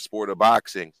ourselves on the sport of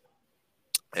boxing.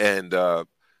 And,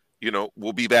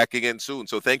 we'll be back again soon.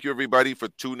 So thank you, everybody, for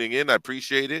tuning in. I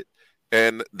appreciate it.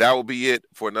 And that will be it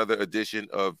for another edition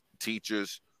of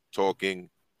Teachers Talking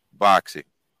Boxing.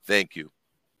 Thank you.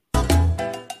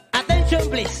 Attention,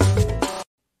 please.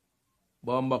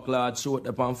 Bomber clad shoot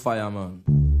upon fire,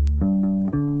 man.